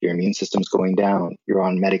older, your immune system's going down, you're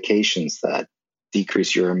on medications that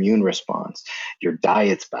decrease your immune response, your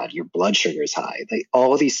diet's bad, your blood sugar is high, like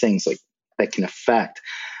all of these things like that can affect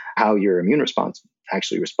how your immune response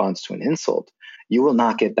actually responds to an insult, you will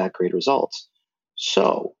not get that great results.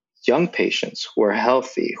 So young patients who are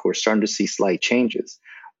healthy, who are starting to see slight changes,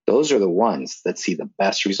 those are the ones that see the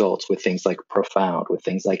best results with things like Profound, with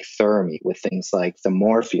things like Thermi, with things like the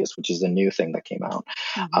Morpheus, which is the new thing that came out.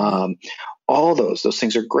 All those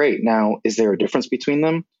things are great. Now, is there a difference between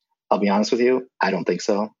them? I'll be honest with you, I don't think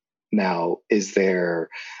so. Now, is there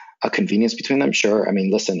a convenience between them? Sure. I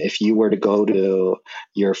mean, listen, if you were to go to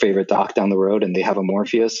your favorite doc down the road and they have a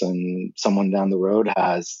Morpheus, and someone down the road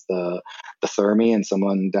has the Thermi, and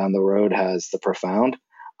someone down the road has the Profound,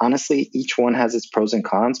 honestly, each one has its pros and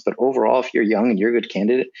cons, but overall, if you're young and you're a good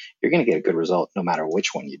candidate, you're going to get a good result no matter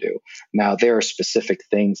which one you do. Now, there are specific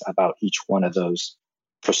things about each one of those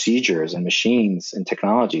procedures and machines and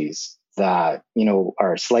technologies that,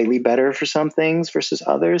 are slightly better for some things versus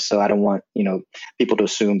others. So I don't want, people to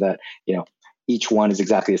assume that, each one is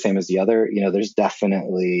exactly the same as the other. There's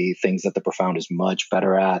definitely things that the Profound is much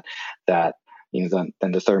better at that, than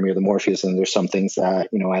the Thermi or the Morpheus. And there's some things that,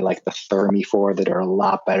 I like the Thermi for that are a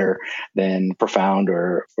lot better than Profound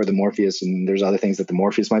or the Morpheus. And there's other things that the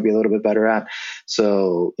Morpheus might be a little bit better at.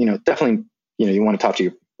 So, definitely, you want to talk to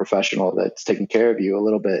your professional that's taking care of you a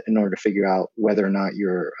little bit in order to figure out whether or not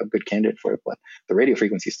you're a good candidate for it. But the radio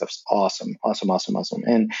frequency stuff's awesome.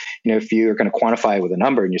 And, if you're going to quantify it with a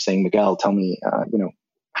number and you're saying, Miguel, tell me,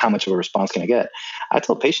 how much of a response can I get? I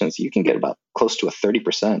tell patients you can get about close to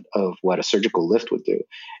 30% of what a surgical lift would do.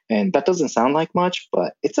 And that doesn't sound like much,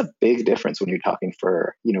 but it's a big difference when you're talking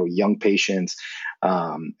for, young patients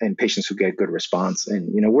and patients who get good response. And,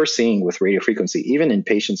 we're seeing with radio frequency, even in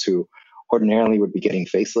patients who ordinarily would be getting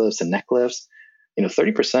facelifts and neck lifts,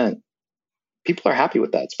 30%, people are happy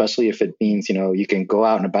with that, especially if it means, you can go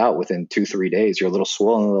out and about within 2-3 days. You're a little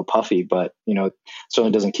swollen, a little puffy, but,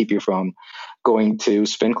 certainly doesn't keep you from going to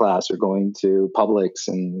spin class or going to Publix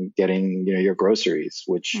and getting, your groceries,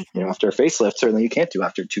 which, after a facelift, certainly you can't do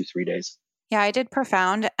after 2-3 days. Yeah, I did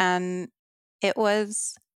Profound, and it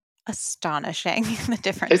was astonishing the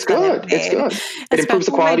difference. It's good. It improves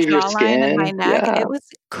the quality of your skin and my neck. Yeah. It was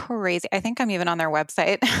crazy. I think I'm even on their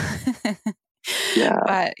website. Yeah.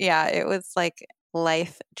 But yeah, it was like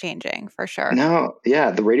life changing for sure. No,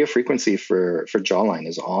 yeah, the radio frequency for jawline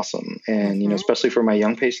is awesome. And, especially for my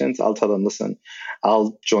young patients, I'll tell them, listen,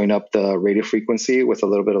 I'll join up the radio frequency with a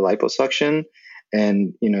little bit of liposuction.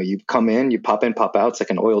 And, you come in, you pop in, pop out. It's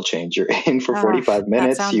like an oil change. You're in for 45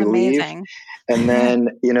 minutes, you amazing. Leave. And then,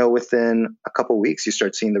 within a couple of weeks, you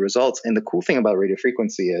start seeing the results. And the cool thing about radio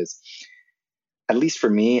frequency is, at least for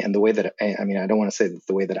me, and the way that, I don't want to say that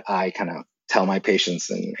the way that I kind of tell my patients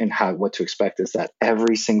and what to expect is that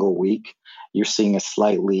every single week you're seeing a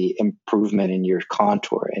slightly improvement in your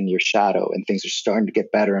contour and your shadow, and things are starting to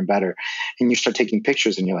get better and better. And you start taking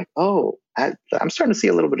pictures and you're like, oh, I'm starting to see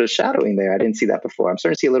a little bit of shadowing there. I didn't see that before. I'm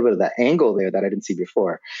starting to see a little bit of that angle there that I didn't see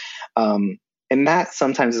before. And that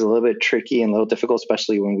sometimes is a little bit tricky and a little difficult,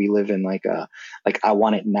 especially when we live in like I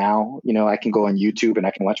want it now. I can go on YouTube and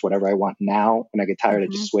I can watch whatever I want now, and I get tired, I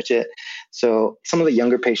just switch it. So some of the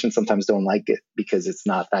younger patients sometimes don't like it because it's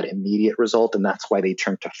not that immediate result, and that's why they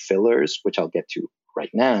turn to fillers, which I'll get to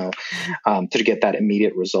right now, to get that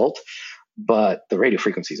immediate result. But the radio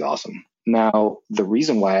frequency is awesome. Now, the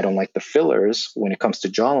reason why I don't like the fillers when it comes to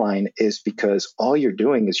jawline is because all you're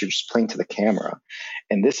doing is you're just playing to the camera.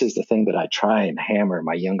 And this is the thing that I try and hammer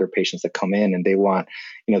my younger patients that come in and they want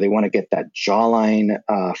to get that jawline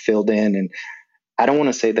filled in. And I don't want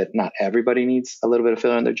to say that not everybody needs a little bit of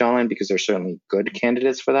filler in their jawline, because there's certainly good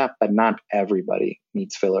candidates for that, but not everybody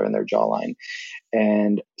needs filler in their jawline.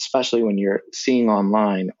 And especially when you're seeing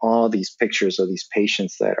online all these pictures of these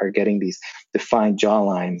patients that are getting these defined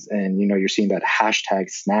jawlines, and you're seeing that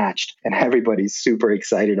hashtag snatched and everybody's super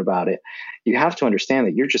excited about it. You have to understand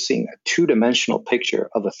that you're just seeing a 2-dimensional picture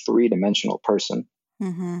of a 3-dimensional person.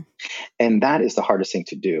 And that is the hardest thing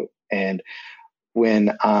to do. And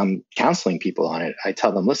when I'm counseling people on it, I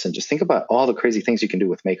tell them, listen, just think about all the crazy things you can do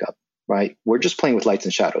with makeup, right? We're just playing with lights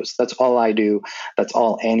and shadows. That's all I do. That's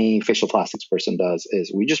all any facial plastics person does,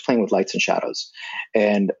 is we just playing with lights and shadows.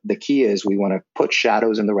 And the key is we want to put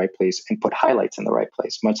shadows in the right place and put highlights in the right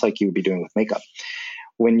place, much like you would be doing with makeup.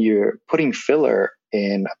 When you're putting filler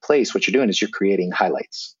in a place, what you're doing is you're creating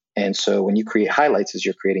highlights. And so when you create highlights, is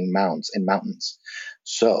you're creating mounds and mountains.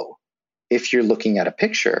 So if you're looking at a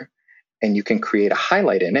picture and you can create a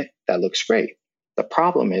highlight in it, that looks great. The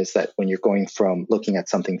problem is that when you're going from looking at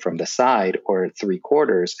something from the side or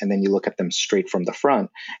 3/4, and then you look at them straight from the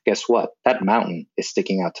front, guess what? That mountain is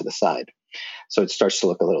sticking out to the side. So it starts to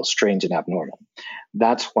look a little strange and abnormal.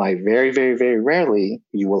 That's why very, very, very rarely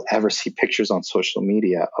you will ever see pictures on social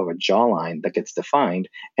media of a jawline that gets defined,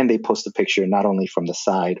 and they post a picture not only from the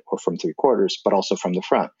side or from 3/4, but also from the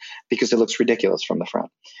front, because it looks ridiculous from the front.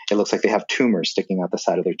 It looks like they have tumors sticking out the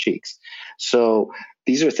side of their cheeks. So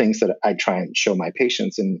these are things that I try and show my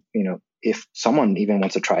patients. And, if someone even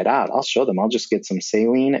wants to try it out, I'll show them. I'll just get some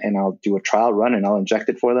saline and I'll do a trial run and I'll inject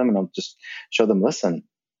it for them. And I'll just show them, listen,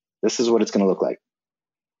 this is what it's going to look like.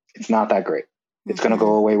 It's not that great. It's going to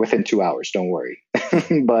go away within 2 hours. Don't worry.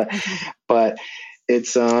 but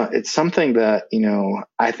it's something that,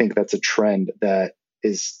 I think that's a trend that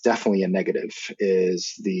is definitely a negative,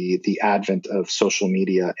 is the advent of social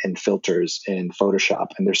media and filters and Photoshop.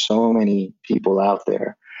 And there's so many people out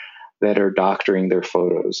there that are doctoring their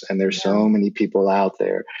photos. And there's so many people out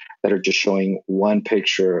there that are just showing one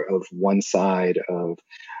picture of one side of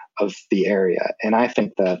the area. And I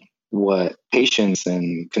think that what patients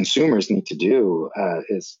and consumers need to do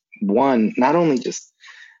is, one, not only just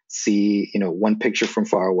see, one picture from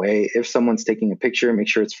far away. If someone's taking a picture, make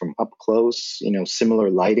sure it's from up close, similar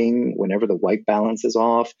lighting whenever the white balance is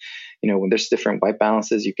off. When there's different white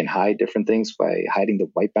balances, you can hide different things by hiding the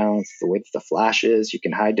white balance, the way that the flash is, you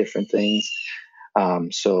can hide different things.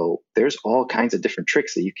 So there's all kinds of different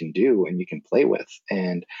tricks that you can do and you can play with.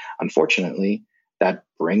 And unfortunately, that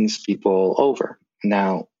brings people over.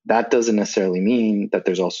 Now, that doesn't necessarily mean that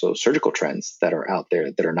there's also surgical trends that are out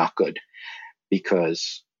there that are not good,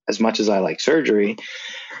 because as much as I like surgery,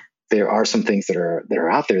 there are some things that are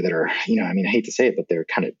out there that are, I hate to say it, but they're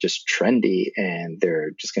kind of just trendy and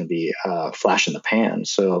they're just going to be a flash in the pan.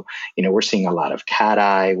 So, we're seeing a lot of cat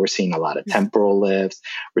eye, we're seeing a lot of temporal lifts,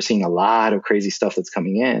 we're seeing a lot of crazy stuff that's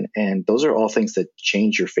coming in. And those are all things that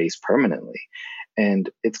change your face permanently. And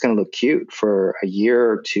it's going to look cute for a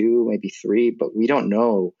year or two, maybe 3, but we don't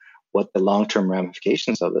know what the long-term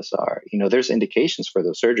ramifications of this are. There's indications for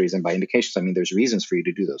those surgeries. And by indications, I mean, there's reasons for you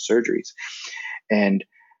to do those surgeries. And,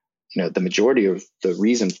 the majority of the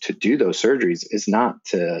reason to do those surgeries is not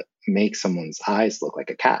to make someone's eyes look like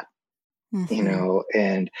a cat,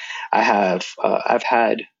 and I've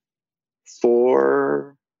had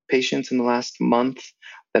 4 patients in the last month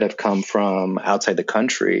that have come from outside the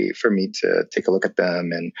country for me to take a look at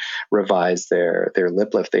them and revise their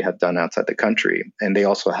lip lift they had done outside the country. And they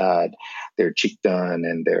also had their cheek done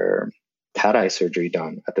and their cat eye surgery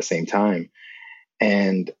done at the same time.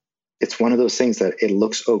 And it's one of those things that it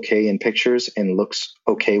looks okay in pictures and looks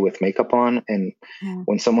okay with makeup on. And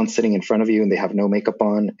when someone's sitting in front of you and they have no makeup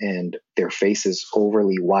on and their face is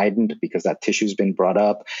overly widened because that tissue's been brought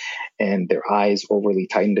up and their eyes overly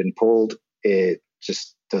tightened and pulled, it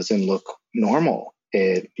just doesn't look normal.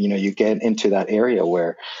 You get into that area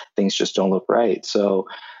where things just don't look right. So,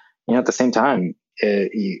 at the same time,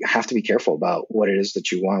 you have to be careful about what it is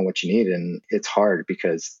that you want, what you need. And it's hard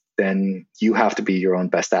because then you have to be your own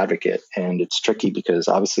best advocate. And it's tricky because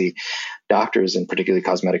obviously doctors and particularly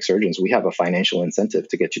cosmetic surgeons, we have a financial incentive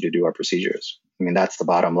to get you to do our procedures. I mean, that's the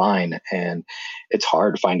bottom line. And it's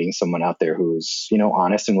hard finding someone out there who's,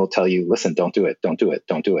 honest and will tell you, listen, don't do it, don't do it,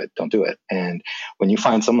 don't do it, don't do it. And when you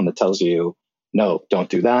find someone that tells you, no, don't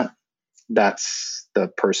do that, that's the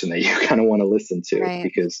person that you kind of want to listen to, right?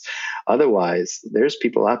 Because otherwise there's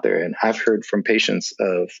people out there. And I've heard from patients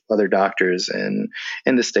of other doctors in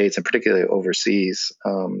the States and particularly overseas.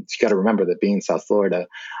 You got to remember that being in South Florida,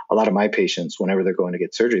 a lot of my patients, whenever they're going to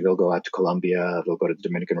get surgery, they'll go out to Colombia, they'll go to the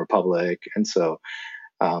Dominican Republic. And so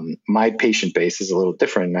my patient base is a little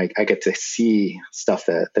different. I get to see stuff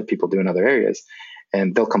that people do in other areas.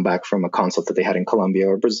 And they'll come back from a consult that they had in Colombia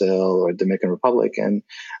or Brazil or Dominican Republic. And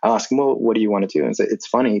I'll ask them, well, what do you want to do? And it's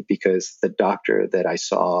funny because the doctor that I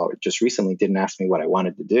saw just recently didn't ask me what I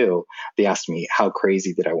wanted to do. They asked me, how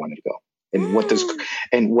crazy did I want to go? And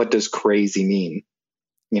what does crazy mean?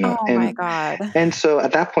 My God. And so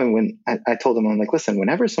at that point, when I told them, I'm like, listen,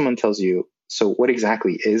 whenever someone tells you, so what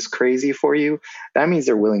exactly is crazy for you? That means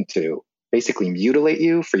they're willing to basically mutilate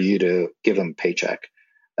you for you to give them a paycheck.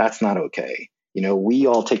 That's not okay. We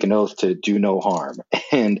all take an oath to do no harm.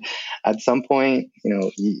 And at some point,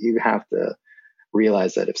 you have to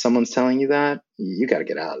realize that if someone's telling you that, you got to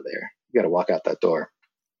get out of there. You got to walk out that door.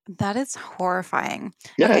 That is horrifying.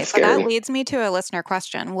 Yeah, okay, it's so scary. that leads me to a listener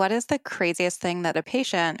question. What is the craziest thing that a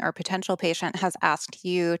patient or potential patient has asked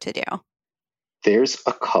you to do? There's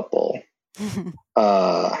a couple.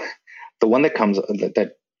 The one that comes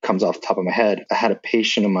off the top of my head, I had a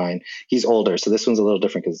patient of mine. He's older, so this one's a little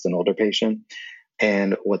different because it's an older patient.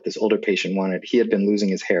 And what this older patient wanted, he had been losing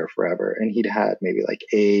his hair forever, and he'd had maybe like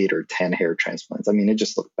 8 or 10 hair transplants. I mean, it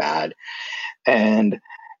just looked bad. And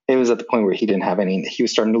it was at the point where he didn't have any, he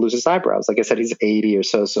was starting to lose his eyebrows. Like I said, he's 80 or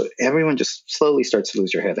so. So everyone just slowly starts to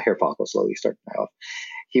lose your hair. The hair follicles slowly start to die off.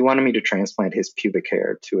 He wanted me to transplant his pubic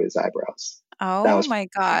hair to his eyebrows. Oh my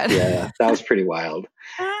God. Yeah, that was pretty wild.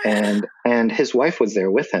 And his wife was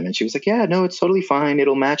there with him, and she was like, yeah, no, it's totally fine.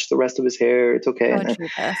 It'll match the rest of his hair. It's okay.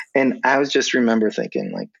 And I was just remember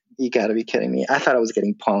thinking, like, you got to be kidding me. I thought I was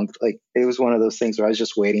getting punked. Like, it was one of those things where I was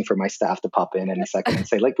just waiting for my staff to pop in a second and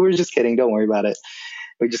say, like, we're just kidding. Don't worry about it.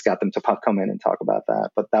 We just got them to come in and talk about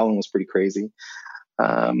that. But that one was pretty crazy.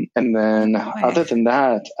 And then other than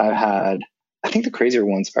that, I think the crazier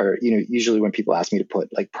ones are, usually when people ask me to put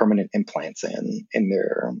like permanent implants in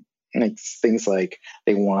their, like things like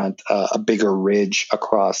they want a bigger ridge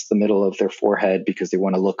across the middle of their forehead because they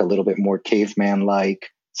want to look a little bit more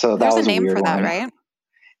caveman-like. So that was a name for that, right?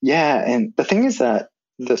 Yeah. And the thing is that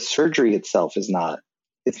the surgery itself it's not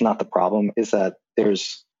the problem, is that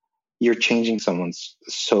you're changing someone's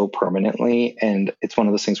so permanently. And it's one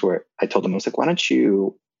of those things where I told them, I was like, why don't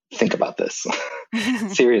you think about this?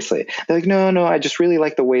 Seriously. They're like, no, I just really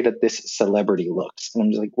like the way that this celebrity looks. And I'm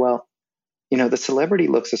just like, well, the celebrity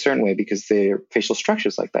looks a certain way because their facial structure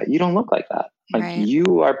is like that. You don't look like that. Like right.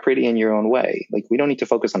 You are pretty in your own way. Like we don't need to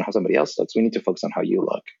focus on how somebody else looks. We need to focus on how you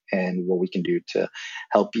look and what we can do to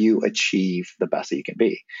help you achieve the best that you can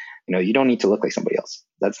be. You don't need to look like somebody else.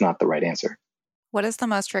 That's not the right answer. What is the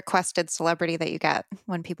most requested celebrity that you get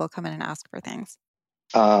when people come in and ask for things?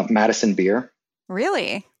 Madison Beer.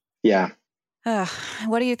 Really? Yeah.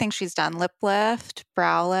 What do you think she's done? Lip lift,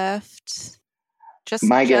 brow lift?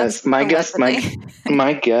 My guess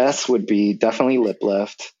would be definitely lip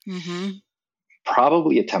lift. Mm-hmm.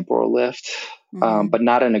 Probably a temporal lift, but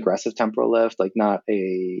not an aggressive temporal lift, like not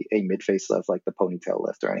a mid-face lift, like the ponytail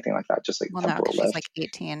lift or anything like that. Just like temporal lift. She's like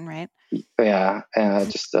 18, right? Yeah,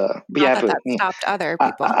 that stopped other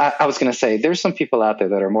people. I was going to say there's some people out there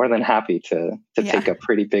that are more than happy to take a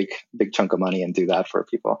pretty big chunk of money and do that for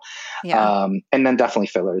people. Yeah. And then definitely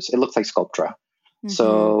fillers. It looks like Sculptra. Mm-hmm.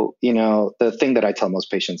 So, the thing that I tell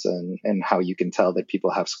most patients and how you can tell that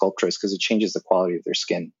people have Sculptra is because it changes the quality of their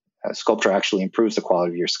skin. Sculptra actually improves the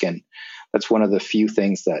quality of your skin. That's one of the few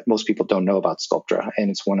things that most people don't know about Sculptra.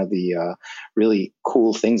 And it's one of the really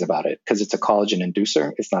cool things about it because it's a collagen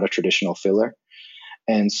inducer. It's not a traditional filler.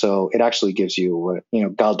 And so it actually gives you,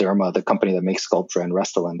 Galderma, the company that makes Sculptra and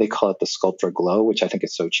Restylane, they call it the Sculptra Glow, which I think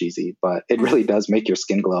is so cheesy, but it really does make your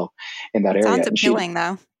skin glow in that area. Sounds appealing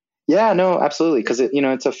though. Yeah, no, absolutely. Because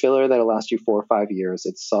it's a filler that'll last you 4 or 5 years.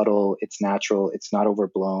 It's subtle, it's natural, it's not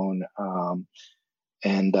overblown.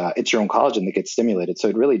 And it's your own collagen that gets stimulated. So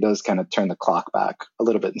it really does kind of turn the clock back a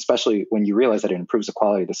little bit, especially when you realize that it improves the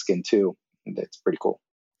quality of the skin too. And it's pretty cool.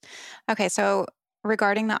 Okay. So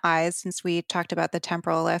regarding the eyes, since we talked about the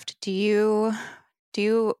temporal lift, what do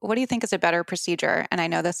you think is a better procedure? And I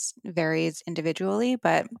know this varies individually,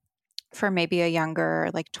 but for maybe a younger,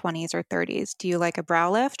 like 20s or 30s, do you like a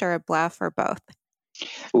brow lift or a bluff or both?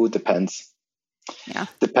 Ooh, it depends. Yeah.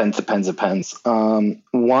 Depends.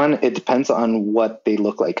 One, it depends on what they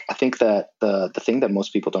look like. I think that the thing that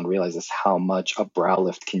most people don't realize is how much a brow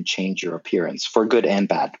lift can change your appearance for good and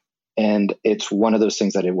bad. And it's one of those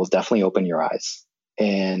things that it will definitely open your eyes.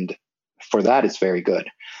 And for that, it's very good.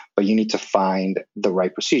 But you need to find the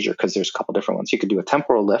right procedure because there's a couple different ones. You could do a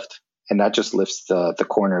temporal lift, and that just lifts the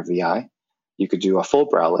corner of the eye. You could do a full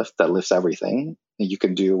brow lift that lifts everything. You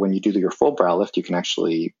can do, when you do your full brow lift, you can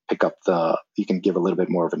actually you can give a little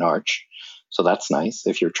bit more of an arch. So that's nice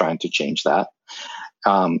if you're trying to change that.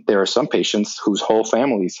 There are some patients whose whole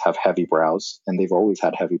families have heavy brows and they've always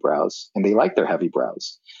had heavy brows and they like their heavy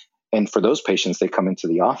brows. And for those patients, they come into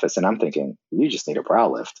the office and I'm thinking, you just need a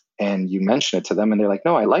brow lift. And you mention it to them and they're like,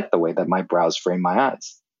 no, I like the way that my brows frame my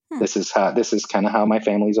eyes. This is kind of how my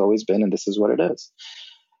family's always been. And this is what it is.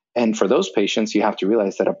 And for those patients, you have to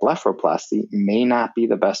realize that a blepharoplasty may not be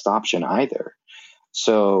the best option either.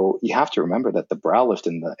 So you have to remember that the brow lift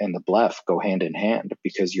and the bleph go hand in hand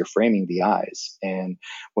because you're framing the eyes. And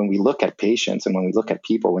when we look at patients and when we look at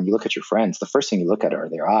people, when you look at your friends, the first thing you look at are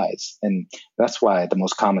their eyes. And that's why the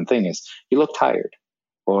most common thing is you look tired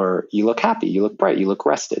or you look happy, you look bright, you look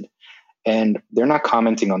rested. And they're not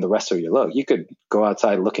commenting on the rest of your look. You could go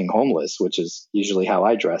outside looking homeless, which is usually how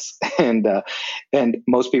I dress. And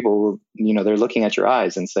most people, they're looking at your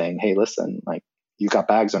eyes and saying, hey, listen, like you got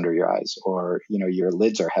bags under your eyes, or, your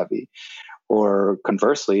lids are heavy, or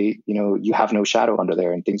conversely, you have no shadow under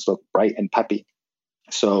there and things look bright and peppy.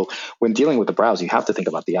 So when dealing with the brows, you have to think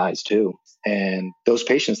about the eyes too. And those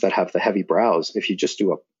patients that have the heavy brows, if you just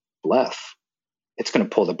do a bleph, it's going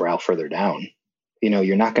to pull the brow further down.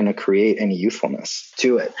 You're not going to create any youthfulness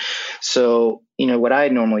to it. So, what I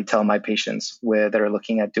normally tell my patients that are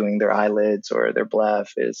looking at doing their eyelids or their bleph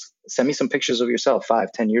is send me some pictures of yourself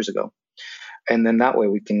 5-10 years ago. And then that way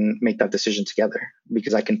we can make that decision together,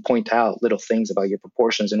 because I can point out little things about your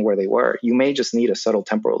proportions and where they were. You may just need a subtle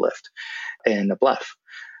temporal lift and a bleph.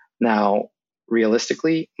 Now,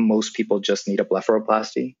 realistically, most people just need a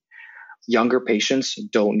blepharoplasty. Younger patients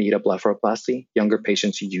don't need a blepharoplasty. Younger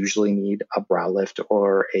patients usually need a brow lift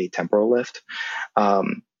or a temporal lift.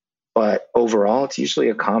 But overall, it's usually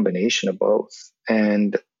a combination of both.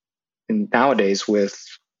 And nowadays with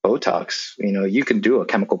Botox, you can do a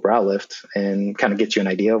chemical brow lift and kind of get you an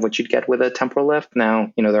idea of what you'd get with a temporal lift.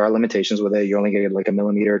 Now, there are limitations with it. You only get like 1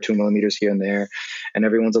 millimeter or 2 millimeters here and there, and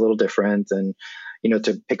everyone's a little different. And,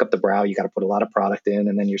 to pick up the brow, you got to put a lot of product in.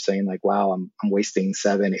 And then you're saying like, wow, I'm wasting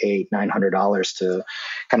 $700, $800, $900 to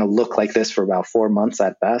kind of look like this for about 4 months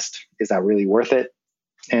at best. Is that really worth it?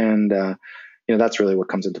 And, that's really what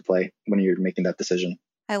comes into play when you're making that decision.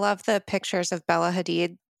 I love the pictures of Bella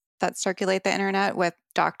Hadid that circulate the internet with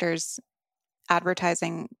doctors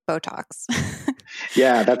advertising Botox.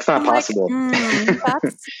 Yeah, that's not possible.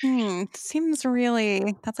 Seems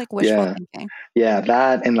really, that's like wishful thinking. Yeah,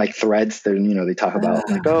 that and like threads, they talk about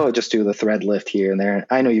like, oh, just do the thread lift here and there.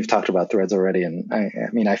 I know you've talked about threads already, and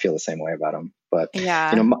I feel the same way about them. But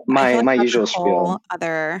my usual spiel.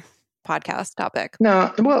 Other podcast topic.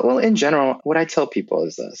 No, well, in general, what I tell people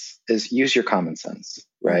is use your common sense,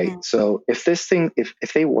 right? Mm-hmm. So if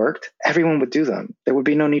if they worked, everyone would do them. There would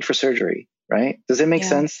be no need for surgery, right? Does it make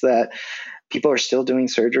sense that people are still doing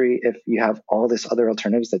surgery if you have all this other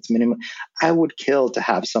alternatives that's minimum? I would kill to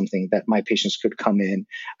have something that my patients could come in.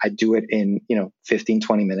 I'd do it in, 15,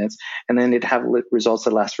 20 minutes, and then it'd have results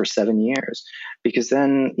that last for 7 years, because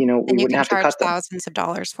then, we wouldn't have to cut thousands of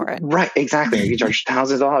dollars for it. Right. Exactly. You charge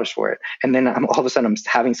thousands of dollars for it. And then all of a sudden I'm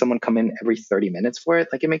having someone come in every 30 minutes for it.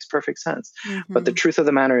 Like, it makes perfect sense. Mm-hmm. But the truth of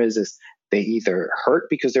the matter is they either hurt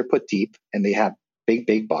because they're put deep and they have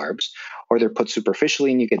big barbs, or they're put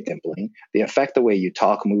superficially and you get dimpling. They affect the way you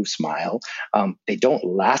talk, move, smile. They don't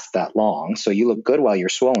last that long. So you look good while you're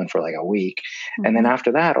swollen for like a week. Mm-hmm. And then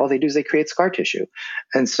after that, all they do is they create scar tissue.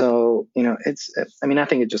 And so, I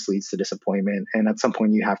think it just leads to disappointment. And at some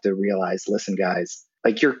point you have to realize, listen, guys,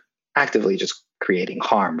 like, you're actively just creating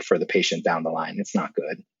harm for the patient down the line. It's not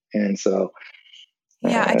good. And so,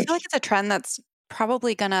 I feel like it's a trend that's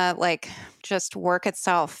probably gonna just work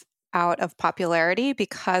itself out of popularity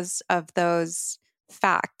because of those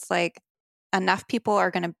facts. Like, enough people are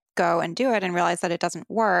going to go and do it and realize that it doesn't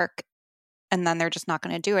work, and then they're just not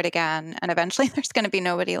going to do it again, and eventually there's going to be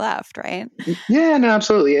nobody left, right? Yeah, no,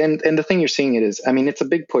 absolutely. And the thing you're seeing it is, it's a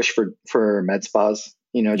big push for med spas,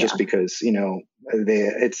 just because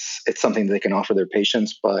it's something that they can offer their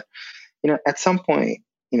patients. But at some point,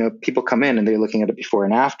 people come in and they're looking at it before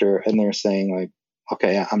and after, and they're saying like,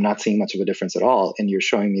 okay, I'm not seeing much of a difference at all. And you're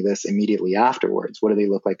showing me this immediately afterwards. What do they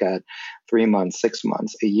look like at 3 months, 6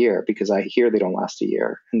 months, a year? Because I hear they don't last a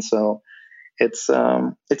year. And so it's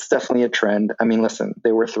definitely a trend. Listen,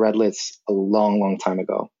 there were threadlets a long, long time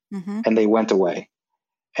ago, mm-hmm. and they went away,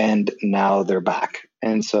 and now they're back.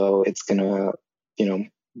 And so it's going to,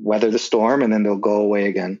 weather the storm, and then they'll go away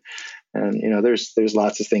again. And, there's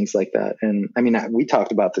lots of things like that. And we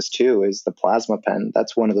talked about this too, is the plasma pen.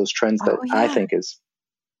 That's one of those trends that I think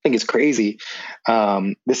is crazy.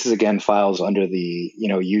 This is, again, files under the,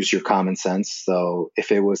 use your common sense. So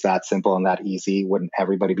if it was that simple and that easy, wouldn't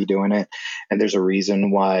everybody be doing it? And there's a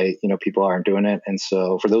reason why, people aren't doing it. And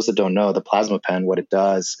so for those that don't know, the plasma pen, what it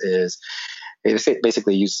does is it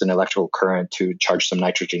basically uses an electrical current to charge some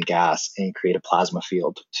nitrogen gas and create a plasma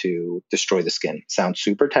field to destroy the skin. Sounds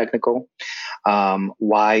super technical.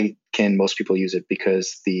 Why can most people use it?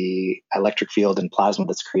 Because the electric field and plasma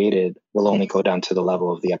that's created will only go down to the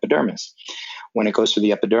level of the epidermis. When it goes to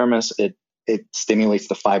the epidermis, it stimulates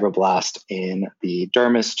the fibroblast in the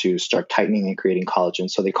dermis to start tightening and creating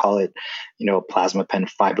collagen. So they call it, plasma pen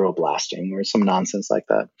fibroblasting or some nonsense like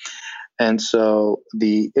that. And so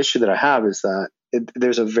the issue that I have is that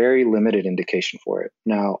there's a very limited indication for it.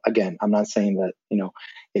 Now, again, I'm not saying that,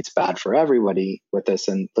 it's bad for everybody with this.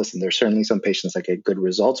 And listen, there's certainly some patients that get good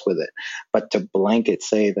results with it. But to blanket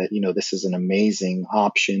say that, this is an amazing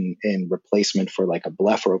option in replacement for like a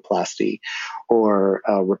blepharoplasty or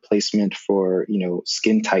a replacement for,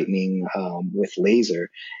 skin tightening with laser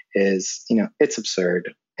is, it's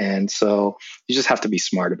absurd. And so you just have to be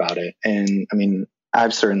smart about it. And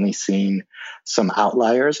I've certainly seen some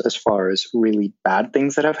outliers as far as really bad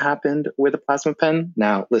things that have happened with a plasma pen.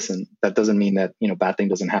 Now, listen, that doesn't mean that, bad thing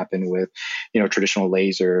doesn't happen with, traditional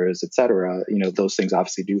lasers, et cetera. Those things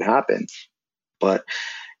obviously do happen. But,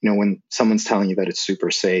 when someone's telling you that it's super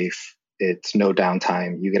safe, it's no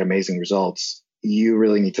downtime, you get amazing results, you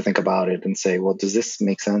really need to think about it and say, well, does this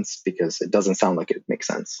make sense? Because it doesn't sound like it makes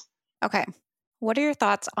sense. Okay. What are your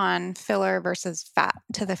thoughts on filler versus fat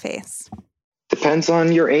to the face? Depends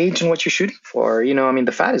on your age and what you're shooting for.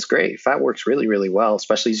 The fat is great. Fat works really, really well,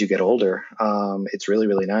 especially as you get older. It's really,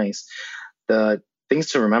 really nice. The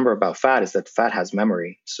things to remember about fat is that fat has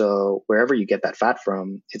memory. So wherever you get that fat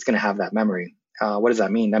from, it's going to have that memory. What does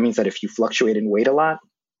that mean? That means that if you fluctuate in weight a lot,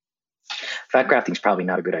 fat grafting is probably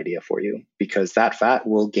not a good idea for you, because that fat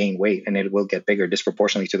will gain weight and it will get bigger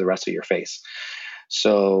disproportionately to the rest of your face.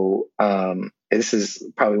 So this is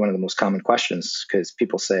probably one of the most common questions, because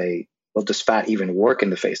people say, well, does fat even work in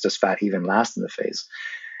the face? Does fat even last in the face?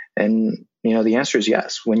 And, the answer is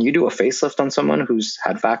yes. When you do a facelift on someone who's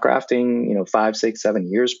had fat grafting, 5, 6,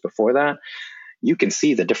 7 years before that, you can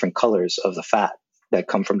see the different colors of the fat that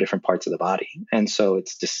come from different parts of the body. And so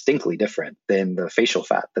it's distinctly different than the facial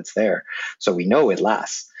fat that's there. So we know it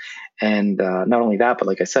lasts. And not only that, but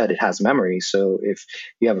like I said, it has memory. So if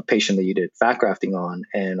you have a patient that you did fat grafting on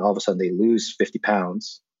and all of a sudden they lose 50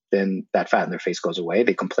 pounds, then that fat in their face goes away.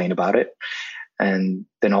 They complain about it. And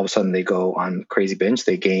then all of a sudden they go on crazy binge.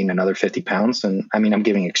 They gain another 50 pounds. And I'm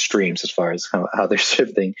giving extremes as far as how they're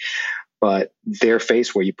shifting. But their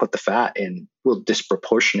face where you put the fat in will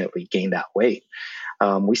disproportionately gain that weight.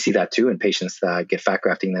 We see that too in patients that get fat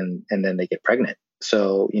grafting and then they get pregnant.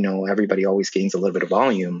 So, everybody always gains a little bit of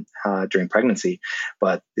volume during pregnancy,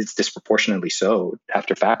 but it's disproportionately so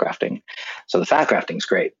after fat grafting. So the fat grafting is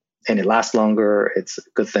great and it lasts longer. It's a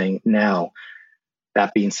good thing. Now,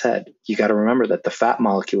 that being said, you got to remember that the fat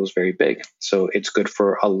molecule is very big. So it's good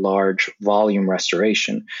for a large volume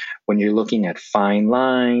restoration. When you're looking at fine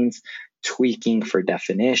lines, tweaking for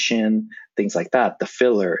definition, things like that, the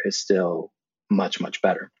filler is still much, much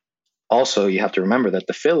better. Also, you have to remember that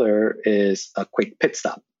the filler is a quick pit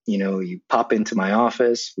stop. You pop into my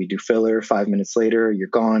office, we do filler, 5 minutes later, you're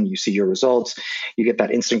gone, you see your results, you get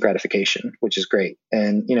that instant gratification, which is great.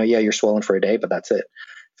 And, you're swollen for a day, but that's it.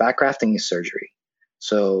 Fat grafting is surgery.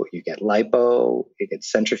 So you get lipo, you get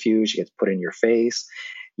centrifuge, you get put in your face,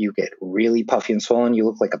 you get really puffy and swollen. You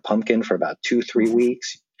look like a pumpkin for about 2-3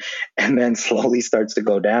 weeks. And then slowly starts to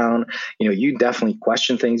go down. You definitely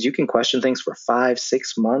question things. You can question things for 5-6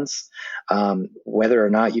 months. Whether or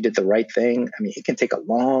not you did the right thing, it can take a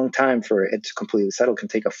long time for it to completely settle. It can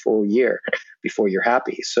take a full year before you're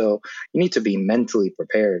happy. So you need to be mentally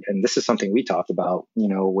prepared. And this is something we talked about,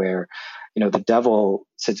 where, the devil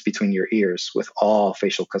sits between your ears with all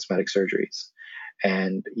facial cosmetic surgeries.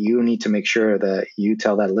 And you need to make sure that you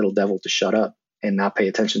tell that little devil to shut up and not pay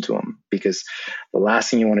attention to him, because the last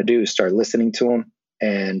thing you want to do is start listening to him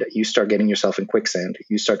and you start getting yourself in quicksand.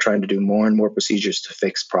 You start trying to do more and more procedures to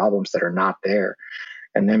fix problems that are not there.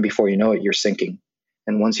 And then before you know it, you're sinking.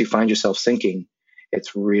 And once you find yourself sinking,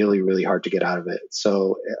 it's really, really hard to get out of it.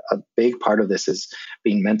 So a big part of this is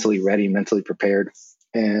being mentally ready, mentally prepared.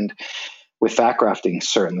 And with fat grafting,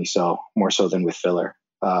 certainly so, more so than with filler.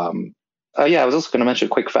 I was also going to mention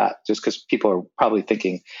quick fat, just because people are probably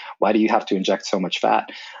thinking, why do you have to inject so much fat?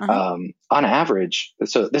 On average,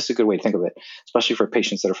 so this is a good way to think of it, especially for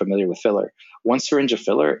patients that are familiar with filler. 1 syringe of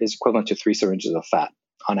filler is equivalent to 3 syringes of fat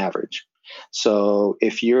on average. So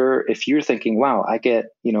if you're thinking, wow, I get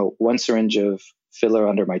 1 syringe of filler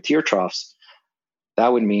under my tear troughs,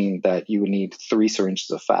 that would mean that you would need 3 syringes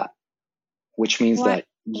of fat, which means that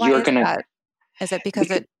you're going to. Is it because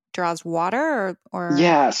it draws water or?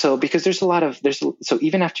 Yeah. So because so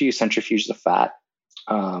even after you centrifuge the fat,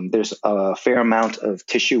 there's a fair amount of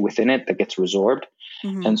tissue within it that gets resorbed.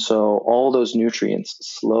 Mm-hmm. And so all those nutrients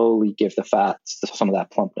slowly give the fats some of that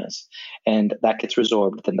plumpness, and that gets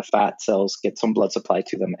resorbed. Then the fat cells get some blood supply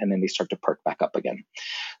to them, and then they start to perk back up again.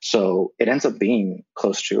 So it ends up being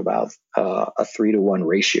close to about a 3-to-1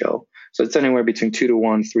 ratio. So it's anywhere between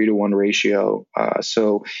 2-to-1, 3-to-1 ratio.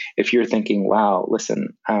 So if you're thinking, wow,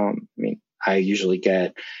 listen, I usually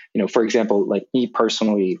get, for example, like me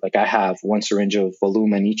personally, like I have 1 syringe of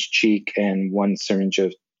volumen each cheek and 1 syringe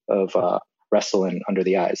of Restylane under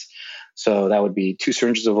the eyes. So that would be 2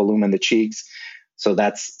 syringes of volumen in the cheeks. So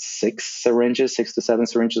that's 6 to 7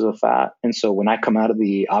 syringes of fat. And so when I come out of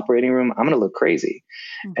the operating room, I'm going to look crazy.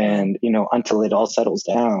 Mm-hmm. And, until it all settles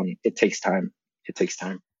down, it takes time.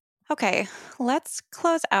 Okay, let's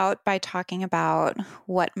close out by talking about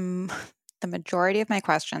what the majority of my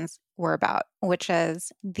questions were about, which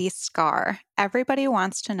is the scar. Everybody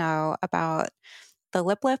wants to know about the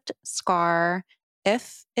lip lift scar,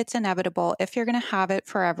 if it's inevitable, if you're going to have it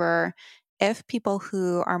forever, if people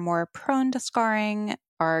who are more prone to scarring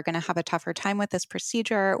are going to have a tougher time with this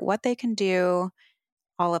procedure, what they can do,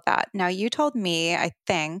 all of that. Now, you told me, I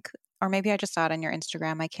think, or maybe I just saw it on your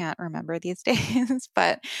Instagram. I can't remember these days,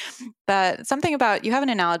 but something about, you have an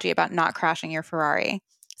analogy about not crashing your Ferrari.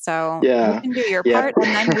 So you can do your part,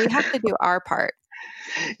 and then we have to do our part.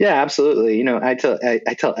 Yeah, absolutely. I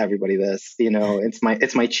tell everybody this,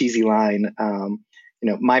 it's my cheesy line.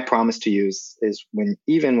 My promise to you is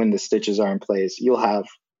even when the stitches are in place, you'll have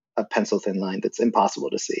a pencil thin line that's impossible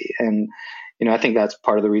to see. And, I think that's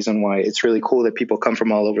part of the reason why it's really cool that people come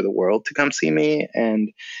from all over the world to come see me.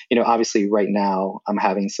 And, obviously right now I'm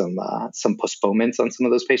having some postponements on some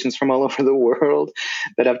of those patients from all over the world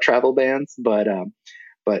that have travel bans, but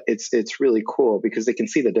it's really cool because they can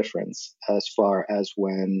see the difference as far as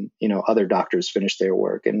when, other doctors finish their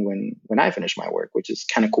work and when I finish my work, which is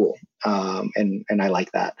kind of cool. And I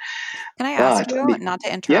like that. Can I ask you, not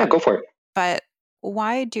to interrupt? Yeah, go for it. But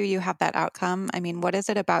why do you have that outcome? I mean, what is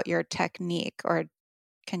it about your technique, or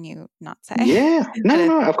can you not say? Yeah,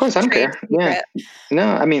 no, of course, I don't care. Yeah, no,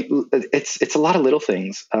 I mean, it's a lot of little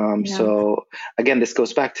things. So again, this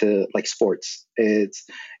goes back to like sports. It's,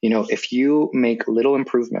 if you make little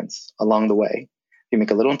improvements along the way, you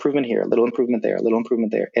make a little improvement here, a little improvement there, a little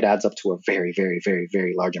improvement there, it adds up to a very, very, very,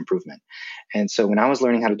 very large improvement. And so when I was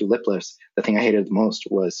learning how to do lip lifts, the thing I hated the most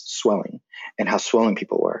was swelling and how swollen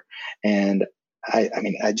people were. And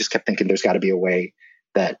I just kept thinking there's got to be a way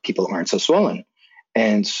that people aren't so swollen.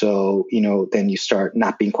 And so, then you start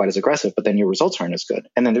not being quite as aggressive, but then your results aren't as good.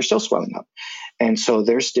 And then they're still swelling up. And so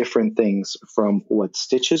there's different things from what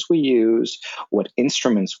stitches we use, what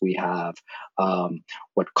instruments we have,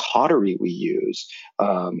 what cautery we use,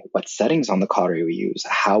 what settings on the cautery we use,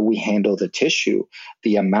 how we handle the tissue,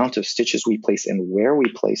 the amount of stitches we place and where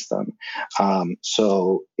we place them.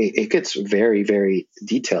 So it gets very, very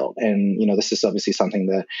detailed. And, this is obviously something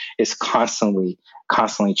that is constantly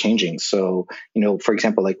changing. So, for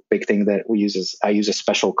example, like big thing that we use is I use a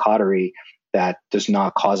special cautery that does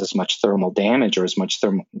not cause as much thermal damage or as much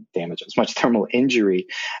thermal injury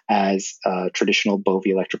as traditional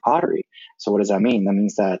Bovie electrocautery. So what does that mean? That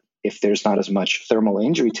means that if there's not as much thermal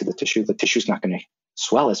injury to the tissue is not going to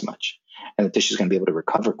swell as much, and the tissue is going to be able to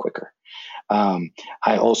recover quicker.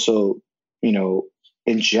 I also,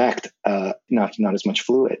 inject not as much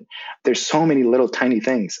fluid. There's so many little tiny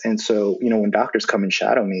things. And so, when doctors come and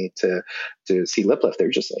shadow me to see lip lift, they're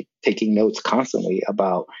just like taking notes constantly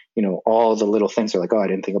about, all the little things. They're like, oh, I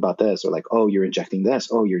didn't think about this. Or like, oh, you're injecting this.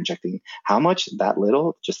 Oh, you're injecting how much? That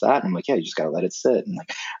little? Just that? And I'm like, yeah, you just got to let it sit. And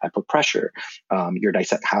like, I put pressure. How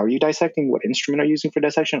are you dissecting? What instrument are you using for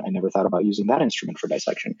dissection? I never thought about using that instrument for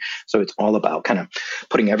dissection. So it's all about kind of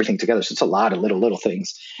putting everything together. So it's a lot of little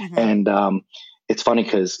things. Mm-hmm. And, it's funny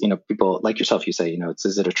because, people like yourself, you say,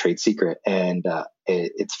 is it a trade secret? And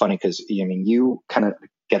it's funny because, you kind of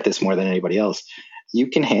get this more than anybody else. You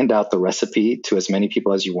can hand out the recipe to as many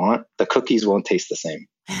people as you want. The cookies won't taste the same.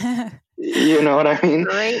 You know what I mean?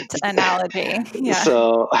 Great analogy. Yeah.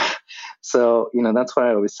 So, that's what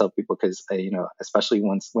I always tell people because, especially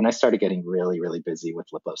when I started getting really, really busy with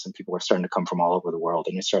lip lifts and people were starting to come from all over the world,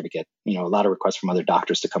 and I started to get, a lot of requests from other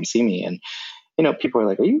doctors to come see me. And people are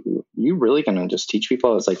like, are you really going to just teach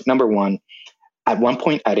people? I was like, number one, at one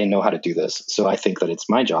point, I didn't know how to do this. So I think that it's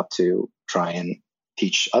my job to try and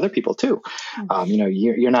teach other people too.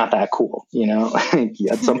 You're not that cool,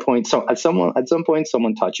 at some point,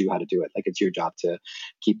 someone taught you how to do it. Like it's your job to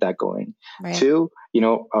keep that going. Right. Two,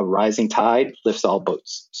 a rising tide lifts all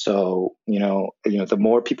boats. So, the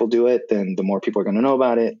more people do it, then the more people are going to know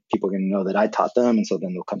about it. People are going to know that I taught them. And so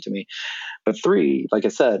then they'll come to me. But three, like I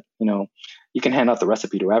said, you can hand out the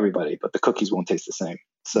recipe to everybody, but the cookies won't taste the same.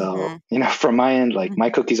 So, from my end, like my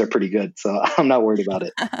cookies are pretty good. So I'm not worried about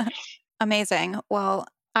it. Amazing. Well,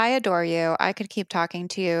 I adore you. I could keep talking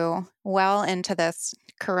to you well into this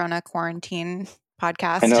Corona quarantine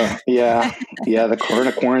podcast. I know. Yeah. Yeah. The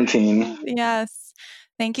Corona quarantine. Yes.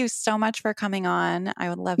 Thank you so much for coming on. I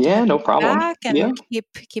would love to no problem. Back and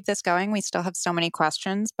keep this going. We still have so many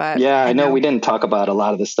questions, but I know we didn't talk about a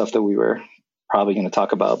lot of the stuff that we were probably going to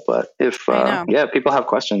talk about, but if people have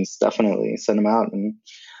questions, definitely send them out and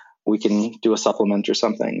we can do a supplement or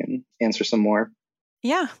something and answer some more.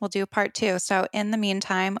 Yeah, we'll do part 2. So in the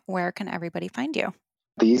meantime, where can everybody find you?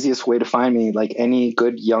 The easiest way to find me, like any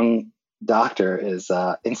good young doctor, is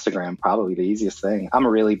Instagram, probably the easiest thing. I'm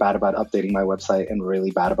really bad about updating my website and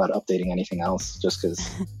really bad about updating anything else just because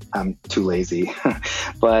I'm too lazy.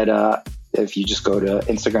 But if you just go to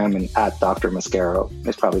Instagram and at Dr. Mascaró,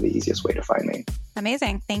 it's probably the easiest way to find me.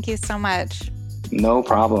 Amazing. Thank you so much. No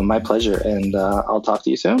problem. My pleasure. And I'll talk to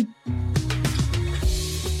you soon.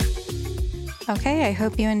 Okay, I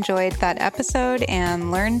hope you enjoyed that episode and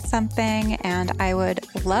learned something, and I would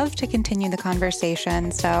love to continue the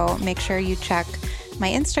conversation. So make sure you check my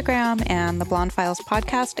Instagram and the Blonde Files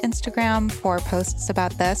podcast Instagram for posts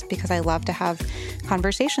about this, because I love to have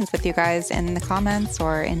conversations with you guys in the comments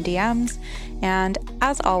or in DMs. And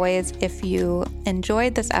as always, if you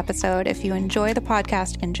enjoyed this episode, if you enjoy the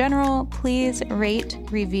podcast in general, please rate,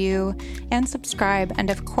 review, and subscribe. And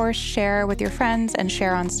of course, share with your friends and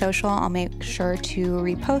share on social. I'll make sure to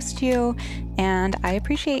repost you. And I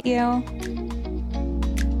appreciate you.